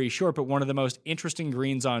up very short, but one of the most interesting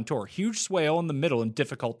greens on tour. Huge swale in the middle and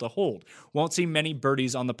difficult to hold. Won't see many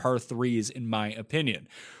birdies on the par 3s, in my opinion.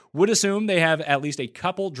 Would assume they have at least a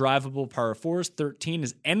couple drivable par 4s. 13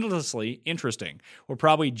 is endlessly interesting. Will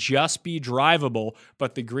probably just be drivable,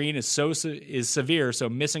 but the green is severe, so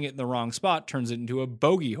missing it in the wrong spot turns it into a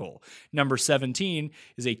bogey hole. Number 17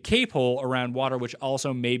 is a cape hole around water, which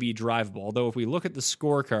also may be drivable. Although if we look at the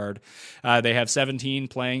scorecard, they have 17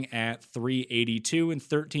 playing at 382 and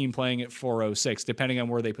 13 playing at 406. Depending on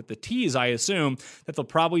where they put the tees, I assume that they'll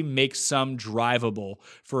probably make some drivable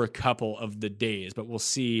for a couple of the days, but we'll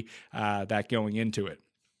see that going into it.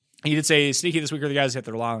 He did say sneaky this week are the guys who hit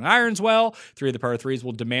their long irons well. 3 of the par 3s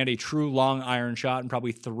will demand a true long iron shot, and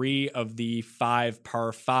probably 3 of the 5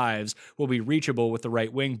 par 5s will be reachable with the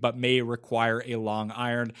right wing, but may require a long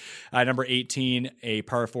iron. Number 18, a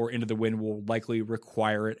par 4 into the wind, will likely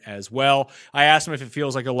require it as well. I asked him if it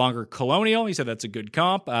feels like a longer Colonial. He said that's a good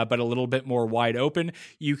comp, but a little bit more wide open.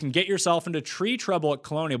 You can get yourself into tree trouble at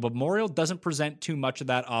Colonial, but Memorial doesn't present too much of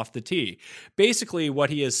that off the tee. Basically,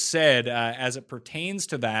 what he has said as it pertains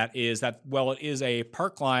to that that is that, well, it is a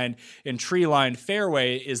park-lined and tree-lined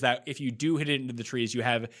fairway, is that if you do hit it into the trees, you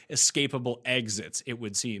have escapable exits, it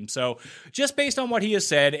would seem. So just based on what he has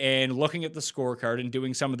said and looking at the scorecard and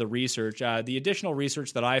doing some of the research, the additional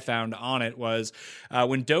research that I found on it was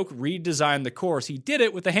when Doak redesigned the course, he did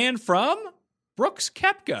it with a hand from Brooks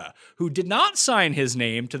Koepka, who did not sign his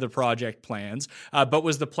name to the project plans, but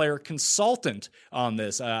was the player consultant on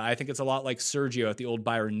this. I think it's a lot like Sergio at the old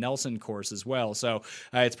Byron Nelson course as well. So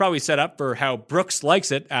it's probably set up for how Brooks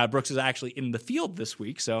likes it. Brooks is actually in the field this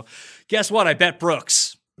week. So guess what? I bet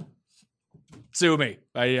Brooks. Sue me.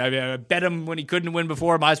 I bet him when he couldn't win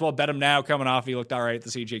before. Might as well bet him now. Coming off, he looked all right at the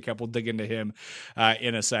CJ Cup. We'll dig into him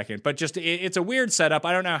in a second. But just it's a weird setup.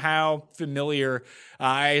 I don't know how familiar.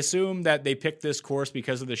 I assume that they picked this course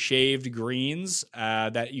because of the shaved greens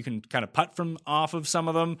that you can kind of putt from off of some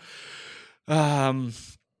of them.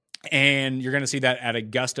 And you're going to see that at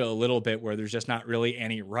Augusta a little bit, where there's just not really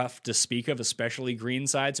any rough to speak of, especially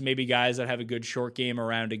greenside. So maybe guys that have a good short game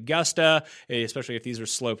around Augusta, especially if these are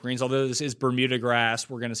slope greens. Although this is Bermuda grass,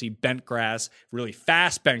 we're going to see bent grass, really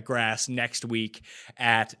fast bent grass next week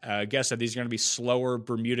at Augusta. These are going to be slower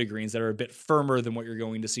Bermuda greens that are a bit firmer than what you're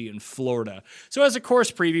going to see in Florida. So as a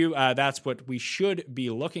course preview, that's what we should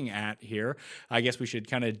be looking at here. I guess we should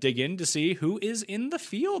kind of dig in to see who is in the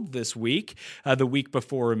field this week, the week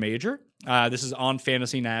before a major. This is on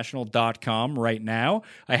fantasynational.com right now.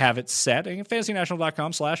 I have it set.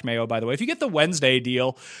 fantasynational.com/Mayo, by the way. If you get the Wednesday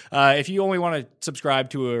deal, if you only want to subscribe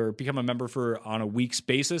to or become a member on a week's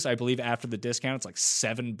basis, I believe after the discount, it's like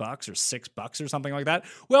 $7 or $6 or something like that.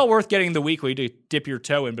 Well worth getting the weekly to dip your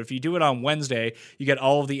toe in. But if you do it on Wednesday, you get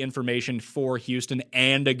all of the information for Houston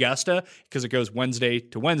and Augusta, because it goes Wednesday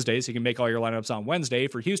to Wednesday. So you can make all your lineups on Wednesday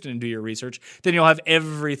for Houston and do your research. Then you'll have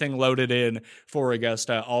everything loaded in for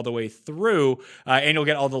Augusta all the way through, and you'll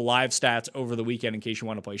get all the live stats over the weekend in case you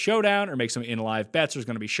want to play Showdown or make some in-live bets. There's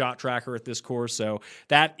going to be Shot Tracker at this course, so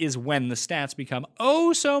that is when the stats become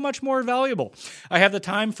so much more valuable. I have the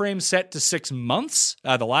time frame set to 6 months,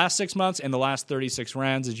 the last 6 months and the last 36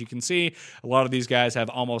 rounds. As you can see, a lot of these guys have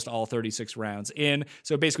almost all 36 rounds in,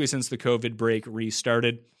 so basically since the COVID break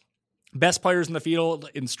restarted. Best players in the field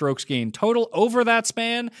in strokes gained total over that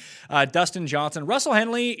span, Dustin Johnson. Russell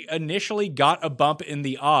Henley initially got a bump in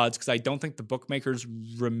the odds because I don't think the bookmakers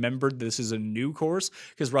remembered this is a new course,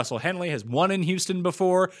 because Russell Henley has won in Houston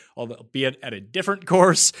before, albeit at a different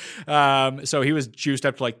course. So he was juiced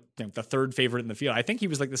up to like the third favorite in the field. I think he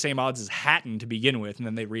was like the same odds as Hatton to begin with, and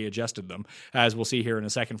then they readjusted them, as we'll see here in a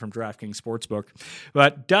second from DraftKings Sportsbook.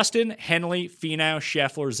 But Dustin, Henley, Finau,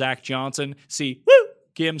 Scheffler, Zach Johnson,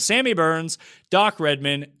 Kim, Sammy Burns, Doc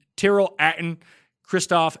Redman, Tyrrell Hatton,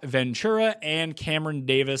 Christoph Ventura, and Cameron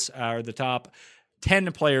Davis are the top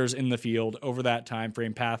 10 players in the field over that time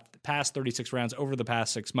frame, past 36 rounds over the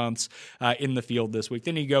past 6 months in the field this week.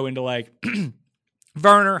 Then you go into like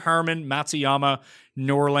Varner, Herman, Matsuyama,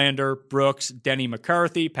 Norlander, Brooks, Denny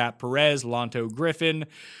McCarthy, Pat Perez, Lonto Griffin,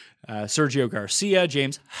 Sergio Garcia,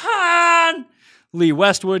 James Hahn, Lee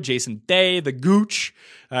Westwood, Jason Day, the Gooch.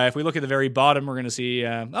 If we look at the very bottom, we're going to see,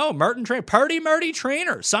 Marty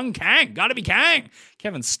Trainer, Sung Kang, gotta be Kang,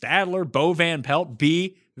 Kevin Stadler, Bo Van Pelt,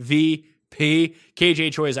 BVP.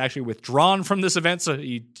 KJ Choi is actually withdrawn from this event, so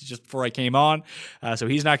just before I came on, so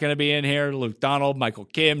he's not going to be in here. Luke Donald, Michael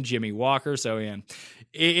Kim, Jimmy Walker. So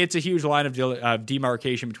it's a huge line of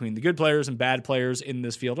demarcation between the good players and bad players in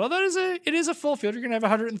this field. Although it is a full field, you're going to have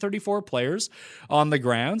 134 players on the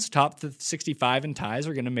grounds. Top 65 and ties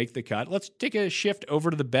are going to make the cut. Let's take a shift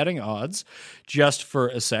over to the betting odds just for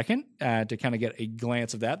a second to kind of get a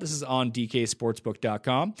glance of that. This is on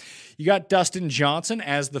DKSportsbook.com. You got Dustin Johnson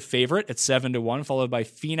as the favorite at 7-1, followed by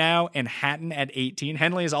Finau and Hatton at 18.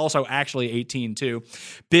 Henley is also actually 18 too.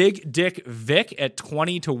 Big Dick Vic at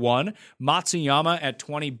 20-1. Matsuyama at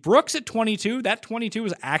 20. Brooks at 22. That 22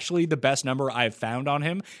 is actually the best number I've found on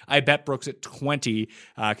him. I bet Brooks at 20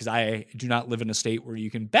 because I do not live in a state where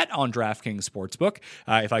you can bet on DraftKings Sportsbook.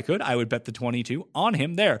 If I could, I would bet the 22 on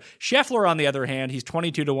him there. Scheffler, on the other hand, he's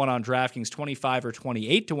 22-1 on DraftKings, 25 or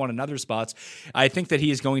 28-1 in other spots. I think that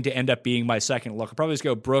he is going to end up being my second look. I'll probably just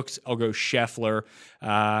go Brooks. I'll go Scheffler,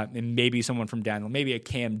 and maybe someone from Daniel, maybe a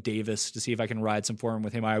Cam Davis to see if I can ride some form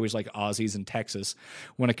with him. I always like Aussies in Texas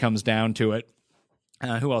when it comes down to it.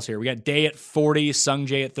 Who else here? We got Day at 40, Sung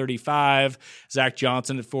Jae at 35, Zach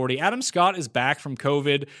Johnson at 40. Adam Scott is back from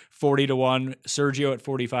COVID, 40-1. Sergio at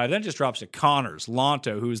 45. Then it just drops to Connors,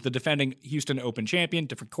 Lonto, who's the defending Houston Open champion,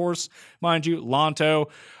 different course, mind you. Lonto,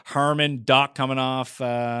 Harmon, Doc coming off.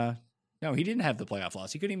 No, he didn't have the playoff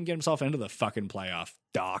loss. He couldn't even get himself into the fucking playoff.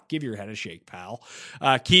 Doc, give your head a shake, pal.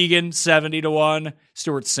 Keegan, 70-1.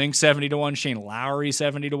 Stuart Sink, 70-1. Shane Lowry,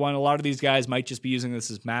 70-1. A lot of these guys might just be using this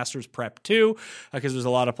as Masters prep too, because there's a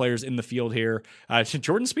lot of players in the field here.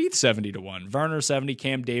 Jordan Spieth, 70-1. Varner, 70.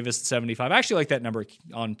 Cam Davis, 75. I actually like that number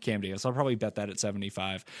on Cam Davis. I'll probably bet that at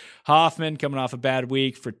 75. Hoffman, coming off a bad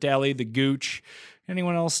week. Fratelli, the Gooch.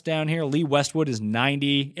 Anyone else down here? Lee Westwood is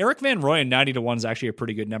 90. Eric Van Rooyen, 90-1 is actually a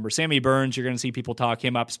pretty good number. Sammy Burns, you're going to see people talk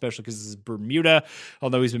him up, especially because this is Bermuda.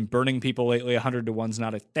 Although he's been burning people lately, 100-1 is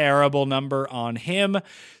not a terrible number on him.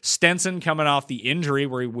 Stenson coming off the injury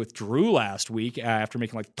where he withdrew last week after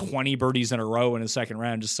making like 20 birdies in a row in his second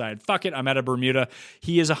round. Decided, fuck it, I'm out of Bermuda.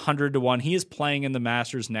 He is 100-1. He is playing in the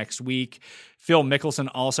Masters next week. Phil Mickelson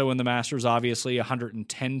also in the Masters, obviously,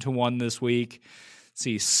 110-1 this week.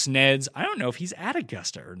 See, Sneds. I don't know if he's at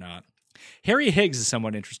Augusta or not. Harry Higgs is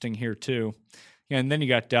somewhat interesting here, too. And then you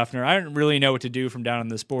got Duffner. I don't really know what to do from down on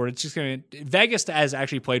this board. It's just going to... Vegas has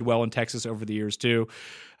actually played well in Texas over the years, too.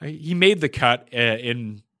 He made the cut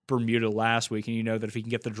in Bermuda last week, and you know that if he can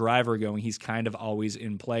get the driver going, he's kind of always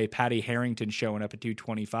in play. Patty Harrington showing up at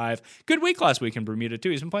 225. Good week last week in Bermuda,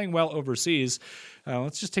 too. He's been playing well overseas.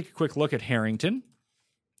 Let's just take a quick look at Harrington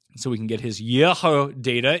so we can get his Yahoo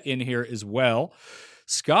data in here as well.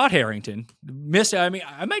 Scott Harrington missed. I mean,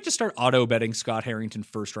 I might just start auto betting Scott Harrington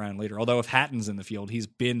first round later. Although if Hatton's in the field, he's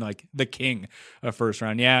been like the king of first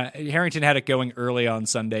round. Yeah, Harrington had it going early on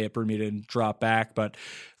Sunday at Bermuda and dropped back. But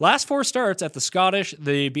last 4 starts at the Scottish,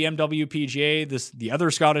 the BMW PGA, the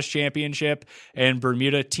other Scottish Championship, and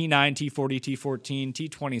Bermuda T9, T40, T14,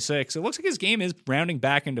 T26. It looks like his game is rounding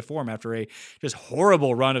back into form after a just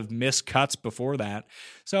horrible run of missed cuts before that.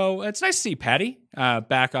 So it's nice to see Patty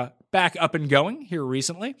back up and going here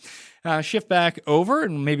recently. Shift back over,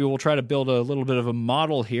 and maybe we'll try to build a little bit of a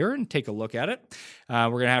model here and take a look at it. We're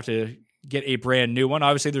going to have to get a brand new one.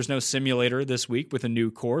 Obviously, there's no simulator this week with a new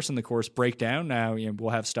course and the course breakdown. Now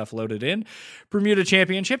we'll have stuff loaded in. Bermuda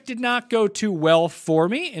Championship did not go too well for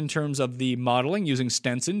me in terms of the modeling. Using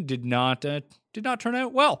Stenson did not turn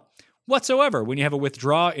out well whatsoever when you have a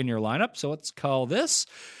withdraw in your lineup. So let's call this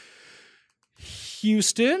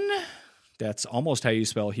Houston. That's almost how you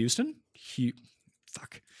spell Houston.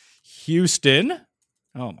 Houston.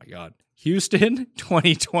 Oh my God. Houston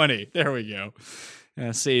 2020. There we go.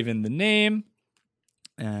 Save in the name.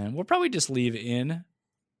 And we'll probably just leave in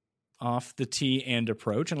off the tee and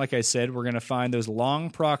approach. And like I said, we're going to find those long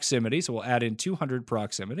proximity. So we'll add in 200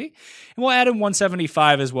 proximity. And we'll add in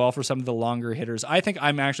 175 as well for some of the longer hitters. I think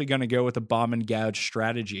I'm actually going to go with a bomb and gouge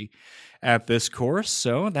strategy at this course.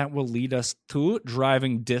 So that will lead us to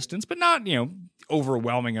driving distance, but not,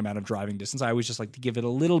 overwhelming amount of driving distance. I always just like to give it a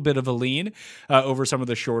little bit of a lean over some of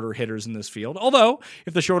the shorter hitters in this field. Although,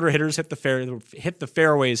 if the shorter hitters hit the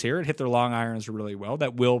fairways here and hit their long irons really well,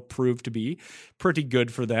 that will prove to be pretty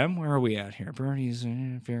good for them. Where are we at here? Birdies,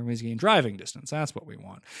 fairways gain, driving distance. That's what we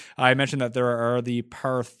want. I mentioned that there are the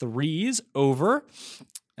par 3s over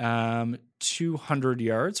 200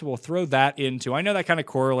 yards. We'll throw that into, I know that kind of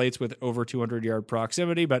correlates with over 200 yard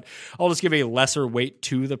proximity, but I'll just give a lesser weight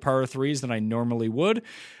to the par 3s than I normally would.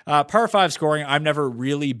 Par 5 scoring, I'm never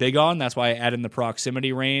really big on. That's why I add in the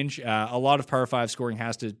proximity range. A lot of par 5 scoring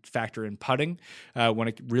has to factor in putting when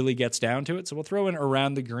it really gets down to it. So we'll throw in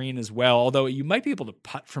around the green as well, although you might be able to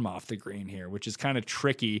putt from off the green here, which is kind of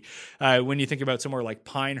tricky when you think about somewhere like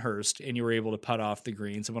Pinehurst and you were able to putt off the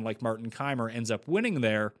green. Someone like Martin Keimer ends up winning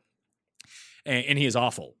there. And he is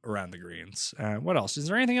awful around the greens. What else? Is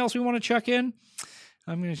there anything else we want to check in?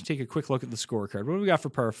 I'm going to take a quick look at the scorecard. What do we got for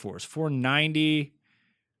par 4s? 490,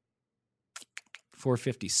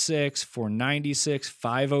 456, 496,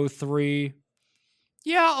 503.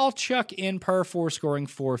 Yeah, I'll chuck in par 4 scoring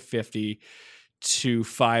 450 to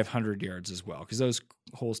 500 yards as well, because those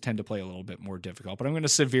holes tend to play a little bit more difficult. But I'm going to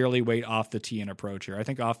severely weight off the tee and approach here. I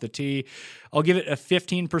think off the tee, I'll give it a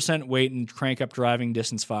 15% weight and crank up driving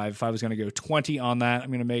distance 5. If I was going to go 20 on that, I'm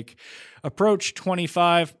going to make approach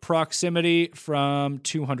 25, proximity from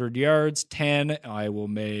 200 yards 10. I will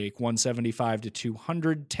make 175 to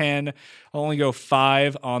 210. I'll only go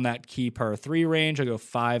 5 on that key par 3 range. I'll go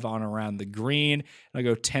 5 on around the green. I'll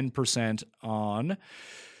go 10% on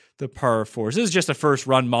the par 4s. This is just a first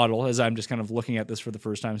run model as I'm just kind of looking at this for the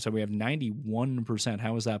first time. So we have 91%.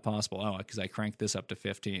 How is that possible? Oh, because I cranked this up to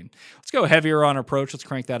 15. Let's go heavier on approach. Let's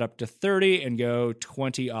crank that up to 30 and go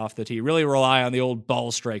 20 off the tee. Really rely on the old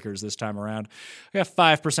ball strikers this time around. We got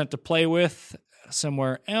 5% to play with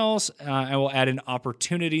somewhere else. I will add in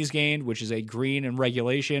opportunities gained, which is a green in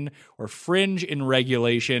regulation or fringe in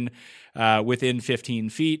regulation. within 15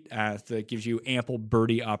 feet. That gives you ample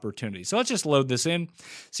birdie opportunity. So let's just load this in,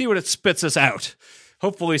 see what it spits us out.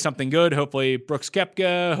 Hopefully something good. Hopefully Brooks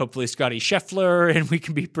Koepka. Hopefully Scotty Scheffler, and we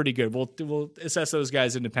can be pretty good. We'll assess those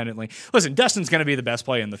guys independently. Listen, Dustin's going to be the best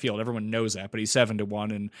play in the field. Everyone knows that, but he's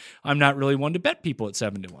 7-1, and I'm not really one to bet people at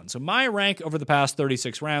 7-1. So my rank over the past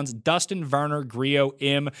 36 rounds: Dustin, Varner, Grillo,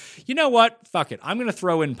 Im. You know what? Fuck it. I'm going to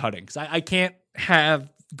throw in putting because I can't have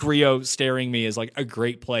Grillo staring me as like a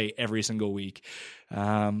great play every single week.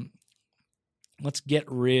 Let's get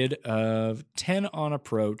rid of 10 on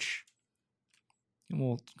approach. And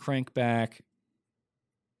we'll crank back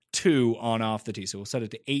 2 on off the tee. So we'll set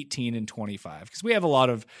it to 18 and 25 because we have a lot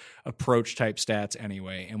of approach type stats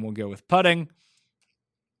anyway. And we'll go with putting.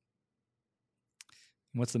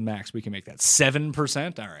 What's the max we can make that?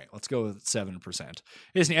 7%? All right, let's go with 7%.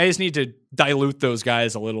 I just need to dilute those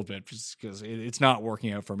guys a little bit just because it's not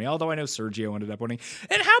working out for me, although I know Sergio ended up winning.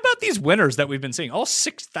 And how about these winners that we've been seeing? All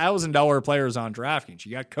 $6,000 players on DraftKings.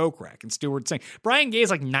 You got Kokrak and Stewart Singh. Brian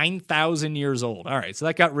Gay's like 9,000 years old. All right, so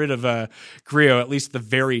that got rid of Grillo, at least the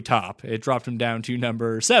very top. It dropped him down to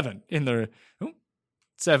number 7 in the...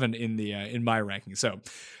 in my ranking. So...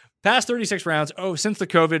 past 36 rounds, since the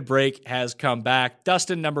COVID break has come back,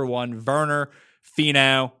 Dustin number 1, Varner,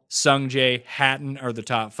 Finau, Sungjae, Hatton are the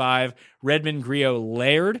top 5. Redmond, Grillo,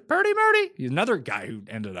 Laird, Purdy Murdy, he's another guy who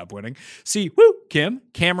ended up winning. Kim,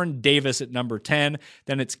 Cameron Davis at number 10.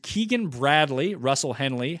 Then it's Keegan Bradley, Russell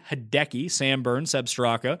Henley, Hideki, Sam Burns, Seb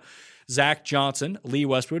Straka, Zach Johnson, Lee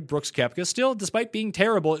Westwood, Brooks Koepka. Still, despite being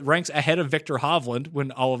terrible, it ranks ahead of Victor Hovland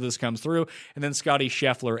when all of this comes through. And then Scotty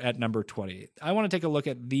Scheffler at number 20. I want to take a look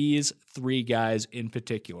at these 3 guys in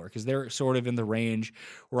particular because they're sort of in the range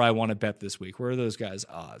where I want to bet this week. Where are those guys'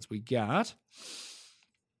 odds? We got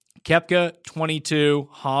Koepka 22,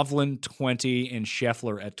 Hovland 20, and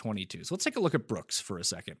Scheffler at 22. So let's take a look at Brooks for a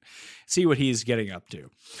second, see what he's getting up to.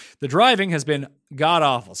 The driving has been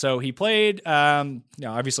god-awful. So he played,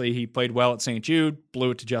 obviously he played well at St. Jude,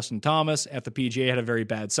 blew it to Justin Thomas. At the PGA, had a very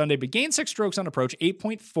bad Sunday, but gained 6 strokes on approach,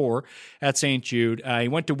 8.4 at St. Jude. He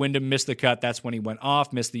went to Wyndham, missed the cut. That's when he went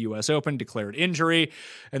off, missed the U.S. Open, declared injury.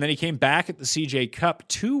 And then he came back at the CJ Cup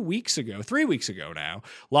 3 weeks ago now,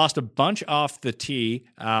 lost a bunch off the tee,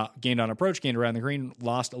 gained on approach, gained around the green,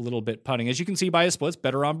 lost a little bit putting. As you can see by his splits,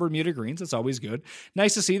 better on Bermuda greens. That's always good.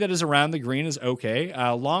 Nice to see that his around the green is okay.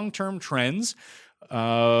 Long-term trends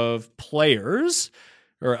of players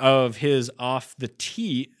or of his off the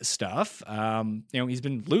tee stuff, he's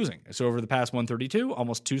been losing. So over the past 132,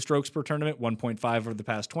 almost 2 strokes per tournament, 1.5 over the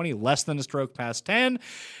past 20, less than a stroke past 10.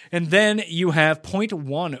 And then you have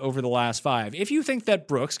 0.1 over the last 5. If you think that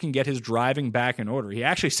Brooks can get his driving back in order, he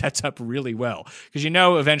actually sets up really well because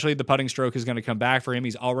eventually the putting stroke is going to come back for him.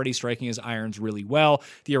 He's already striking his irons really well.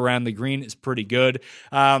 The around the green is pretty good.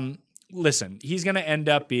 Listen, he's going to end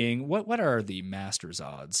up being, what are the Masters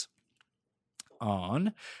odds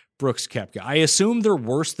on Brooks Koepka? I assume they're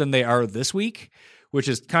worse than they are this week, which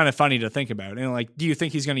is kind of funny to think about. And do you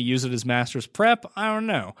think he's going to use it as Masters prep? I don't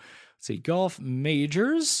know. Let's see, golf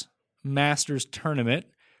majors, Masters tournament.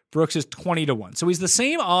 Brooks is 20-1. So he's the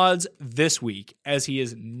same odds this week as he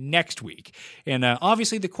is next week. And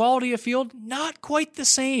obviously the quality of field, not quite the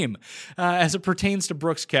same as it pertains to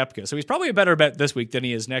Brooks Koepka. So he's probably a better bet this week than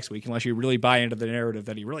he is next week, unless you really buy into the narrative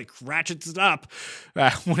that he really ratchets it up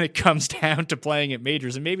when it comes down to playing at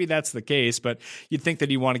majors. And maybe that's the case, but you'd think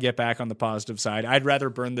that you want to get back on the positive side. I'd rather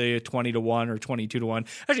burn the 20-1 or 22-1.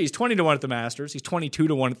 Actually, he's 20-1 at the Masters. He's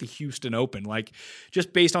 22-1 at the Houston Open.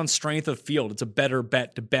 Just based on strength of field, it's a better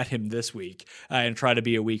bet to bet him this week and try to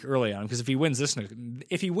be a week early on, because if he wins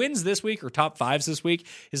this week or top 5s this week,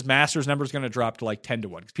 his Masters number is going to drop to 10-1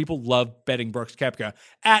 because people love betting Brooks Koepka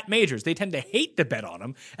at majors. They tend to hate to bet on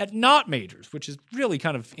him at not majors, which is really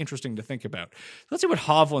kind of interesting to think about. Let's see what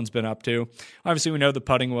Hovland's been up to. Obviously, we know the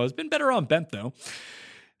putting was been better on bent though.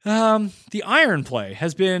 The iron play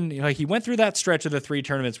has been he went through that stretch of the 3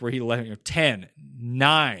 tournaments where he let 10,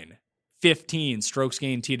 9, 15 strokes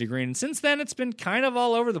gained tee to green. And since then, it's been kind of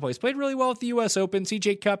all over the place. Played really well at the U.S. Open.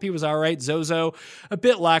 CJ Cup, he was all right. Zozo, a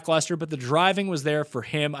bit lackluster, but the driving was there for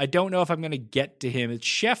him. I don't know if I'm going to get to him. It's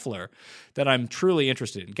Scheffler that I'm truly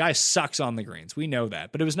interested in. Guy sucks on the greens. We know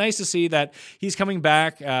that. But it was nice to see that he's coming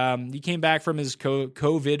back. He came back from his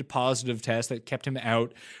COVID positive test that kept him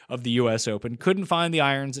out of the U.S. Open. Couldn't find the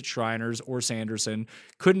irons at Shriners or Sanderson.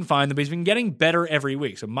 Couldn't find them, but he's been getting better every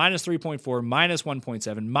week. So minus 3.4, minus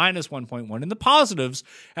 1.7, minus 1.1 in the positives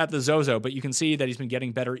at the Zozo. But you can see that he's been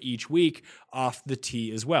getting better each week off the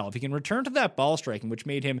tee as well. If he can return to that ball striking, which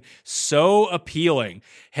made him so appealing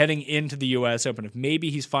heading into the U.S. Open, if maybe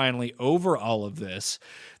he's finally over all of this,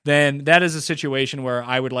 then that is a situation where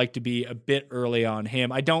I would like to be a bit early on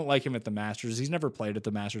him. I don't like him at the Masters. He's never played at the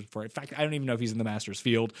Masters before. In fact, I don't even know if he's in the Masters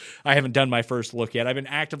field. I haven't done my first look yet. I've been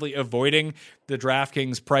actively avoiding the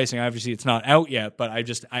DraftKings pricing. Obviously, it's not out yet, but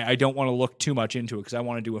I don't want to look too much into it because I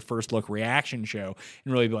want to do a first look reaction show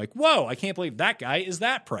and really be like, whoa, I can't believe that guy is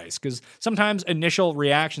that price. Because sometimes initial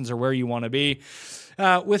reactions are where you want to be.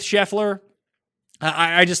 With Scheffler,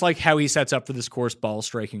 I just like how he sets up for this course ball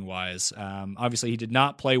striking wise. Obviously, he did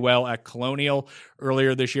not play well at Colonial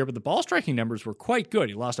earlier this year, but the ball striking numbers were quite good.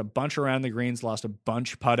 He lost a bunch around the greens, lost a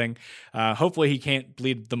bunch putting. Hopefully, he can't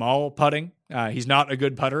bleed them all putting. He's not a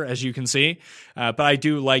good putter, as you can see, but I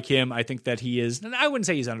do like him. I think that he is, and I wouldn't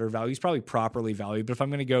say he's undervalued. He's probably properly valued, but if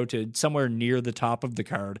I'm going to go to somewhere near the top of the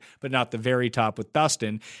card, but not the very top with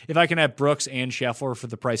Dustin, if I can have Brooks and Scheffler for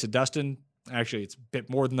the price of Dustin, actually, it's a bit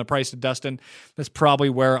more than the price of Dustin. That's probably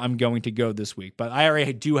where I'm going to go this week. But I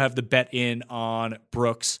already do have the bet in on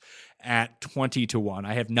Brooks at 20-1.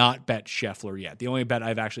 I have not bet Scheffler yet. The only bet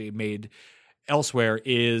I've actually made elsewhere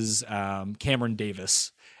is Cameron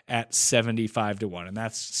Davis at 75-1. And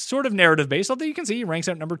that's sort of narrative based, although you can see he ranks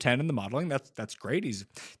out number 10 in the modeling. That's great. He's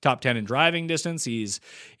top 10 in driving distance. He's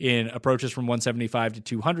in approaches from 175 to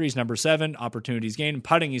 200. He's number 7. Opportunities gained.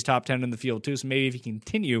 Putting, he's top 10 in the field too. So maybe if he can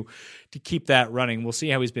continue to keep that running, we'll see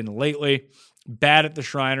how he's been lately. Bad at the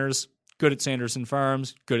Shriners. Good at Sanderson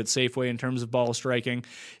Farms, good at Safeway in terms of ball striking.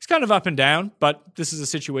 He's kind of up and down, but this is a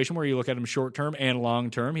situation where you look at him short-term and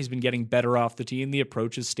long-term. He's been getting better off the tee, and the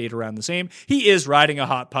approaches stayed around the same. He is riding a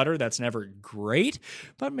hot putter. That's never great,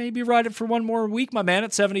 but maybe ride it for one more week, my man,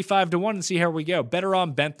 at 75-1 and see how we go. Better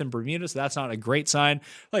on bent than Bermuda, so that's not a great sign.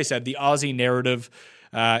 Like I said, the Aussie narrative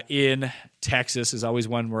in Texas is always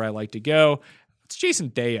one where I like to go. What's Jason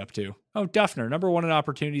Day up to? Oh, Duffner, number 1 in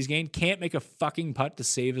opportunities gained, can't make a fucking putt to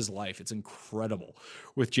save his life. It's incredible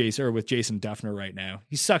with Jason Duffner right now.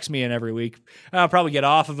 He sucks me in every week. I'll probably get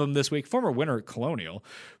off of him this week. Former winner at Colonial.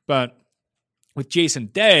 But with Jason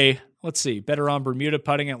Day, let's see, better on Bermuda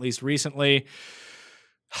putting at least recently.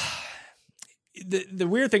 The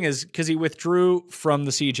weird thing is, because he withdrew from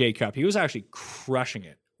the CJ Cup, he was actually crushing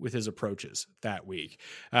it with his approaches that week.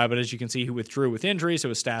 But as you can see, he withdrew with injury, so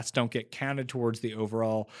his stats don't get counted towards the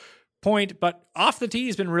overall point. But off the tee,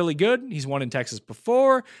 he's been really good. He's won in Texas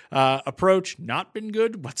before. Approach, not been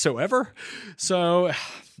good whatsoever. So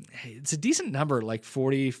it's a decent number, like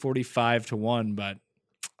 45-1, but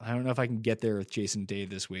I don't know if I can get there with Jason Day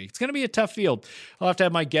this week. It's going to be a tough field. I'll have to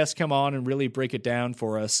have my guests come on and really break it down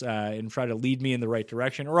for us and try to lead me in the right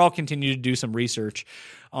direction, or I'll continue to do some research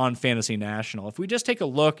on Fantasy National. If we just take a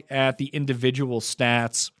look at the individual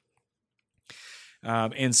stats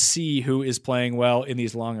and see who is playing well in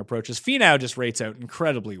these long approaches, Finau just rates out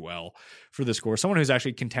incredibly well for the score. Someone who's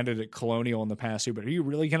actually contended at Colonial in the past too, but are you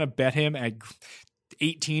really going to bet him at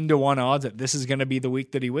 18-1 odds that this is going to be the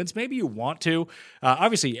week that he wins? Maybe you want to.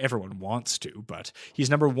 Obviously, everyone wants to, but he's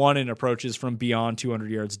number 1 in approaches from beyond 200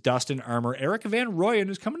 yards. Dustin Armour, Eric Van Rooyen,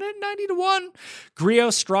 who's coming in 90-1.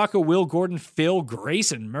 Griot, Straka, Will Gordon, Phil,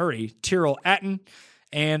 Grayson Murray, Tyrrell Hatton,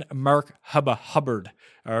 and Mark Hubba Hubbard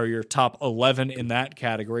are your top 11 in that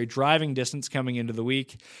category. Driving distance coming into the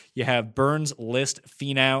week, you have Burns, List,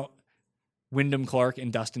 Finau, Wyndham Clark,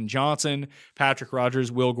 and Dustin Johnson, Patrick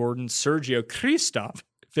Rogers, Will Gordon, Sergio Kristoff,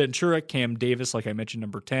 Ventura, Cam Davis, like I mentioned,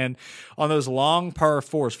 number 10. On those long par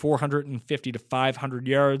 4s, 450 to 500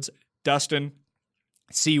 yards, Dustin,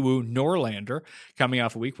 Siwoo, Norlander, coming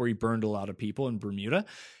off a week where he burned a lot of people in Bermuda.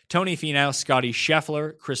 Tony Finau, Scotty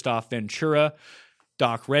Scheffler, Christoph Ventura,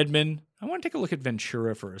 Doc Redman. I want to take a look at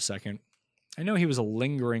Ventura for a second. I know he was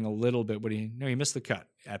lingering a little bit, but he missed the cut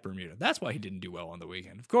at Bermuda. That's why he didn't do well on the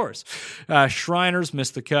weekend, of course. Shriners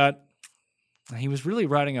missed the cut. He was really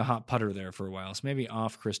riding a hot putter there for a while, so maybe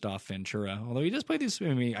off Christoph Ventura. Although he does play these,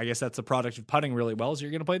 I guess that's the product of putting really well, so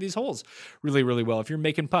you're going to play these holes really, really well if you're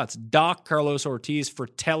making putts. Doc, Carlos Ortiz,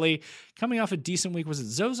 Fratelli, coming off a decent week. Was it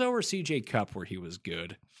Zozo or CJ Cup where he was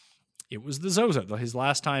good? It was the Zozo, his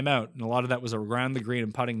last time out, and a lot of that was around the green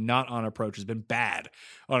and putting, not on approaches. Been bad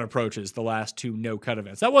on approaches the last 2 no-cut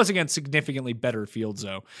events. That was against significantly better fields,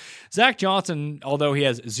 though. Zach Johnson, although he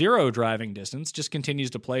has 0 driving distance, just continues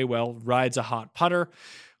to play well, rides a hot putter.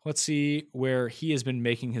 Let's see where he has been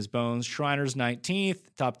making his bones. Shriners 19th,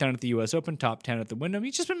 top 10 at the U.S. Open, top 10 at the Wyndham.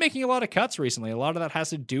 He's just been making a lot of cuts recently. A lot of that has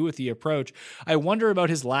to do with the approach. I wonder about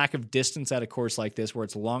his lack of distance at a course like this where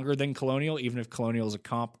it's longer than Colonial, even if Colonial is a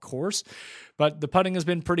comp course. But the putting has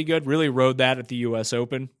been pretty good. Really rode that at the U.S.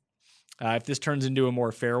 Open. If this turns into a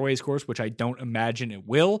more fairways course, which I don't imagine it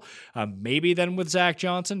will, maybe then with Zach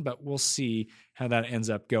Johnson, but we'll see how that ends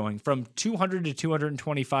up going. From 200 to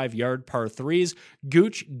 225 yard par threes,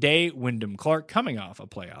 Gooch, Day, Wyndham Clark coming off a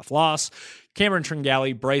playoff loss, Cameron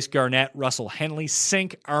Tringali, Bryce Garnett, Russell Henley,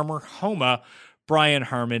 Sink, Armour, Homa, Brian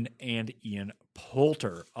Harman, and Ian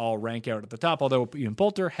Poulter all rank out at the top, although Ian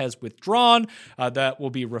Poulter has withdrawn. That will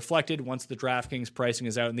be reflected once the DraftKings pricing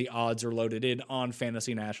is out and the odds are loaded in on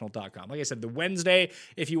fantasynational.com. Like I said, the Wednesday,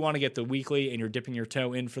 if you want to get the weekly and you're dipping your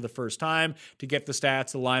toe in for the first time to get the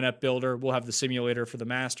stats, the lineup builder, we'll have the simulator for the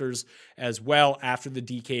Masters as well after the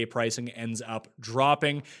DK pricing ends up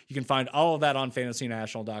dropping. You can find all of that on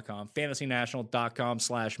fantasynational.com,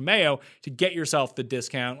 fantasynational.com/Mayo to get yourself the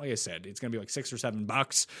discount. Like I said, it's going to be like $6 or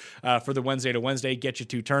 $7 for the Wednesday to Wednesday, get you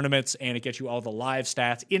 2 tournaments, and it gets you all the live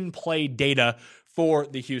stats, in-play data for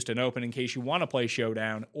the Houston Open in case you want to play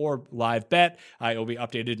Showdown or live bet. It'll be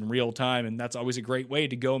updated in real time, and that's always a great way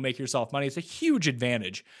to go make yourself money. It's a huge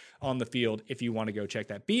advantage on the field if you want to go check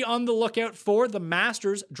that. Be on the lookout for the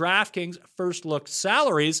Masters DraftKings First Look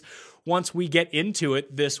salaries once we get into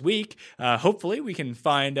it this week. Hopefully we can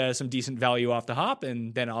find some decent value off the hop,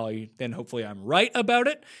 and then hopefully I'm right about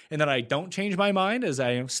it, and then I don't change my mind as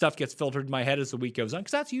stuff gets filtered in my head as the week goes on,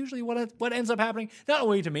 because that's usually what ends up happening, not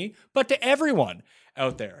only to me, but to everyone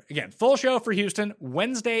out there. Again, full show for Houston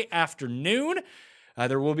Wednesday afternoon.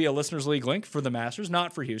 There will be a Listeners League link for the Masters,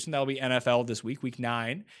 not for Houston. That'll be NFL this week, week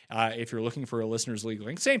 9. If you're looking for a Listeners League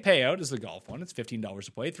link, same payout as the golf one. It's $15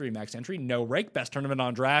 to play, 3 max entry, no rake, best tournament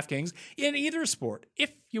on DraftKings in either sport,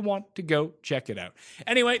 if you want to go check it out.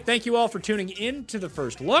 Anyway, thank you all for tuning in to the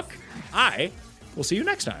First Look. I will see you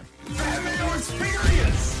next time. Batman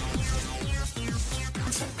Experience!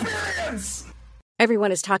 Experience!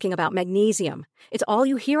 Everyone is talking about magnesium. It's all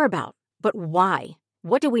you hear about. But why?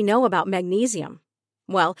 What do we know about magnesium?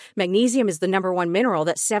 Well, magnesium is the #1 mineral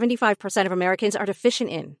that 75% of Americans are deficient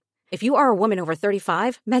in. If you are a woman over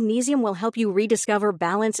 35, magnesium will help you rediscover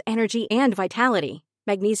balance, energy, and vitality.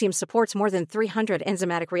 Magnesium supports more than 300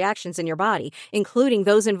 enzymatic reactions in your body, including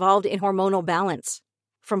those involved in hormonal balance.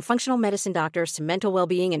 From functional medicine doctors to mental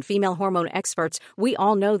well-being and female hormone experts, we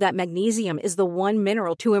all know that magnesium is the one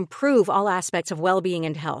mineral to improve all aspects of well-being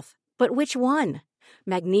and health. But which one?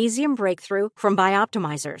 Magnesium Breakthrough from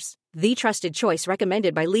Bioptimizers, the trusted choice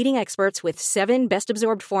recommended by leading experts with 7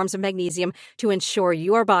 best-absorbed forms of magnesium to ensure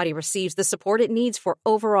your body receives the support it needs for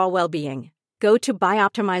overall well-being. Go to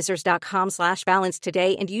bioptimizers.com/balance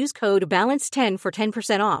today and use code BALANCE10 for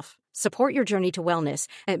 10% off. Support your journey to wellness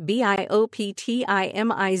at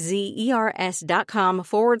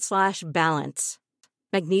bioptimizers.com/balance.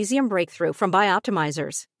 Magnesium Breakthrough from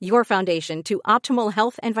Bioptimizers, your foundation to optimal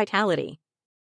health and vitality.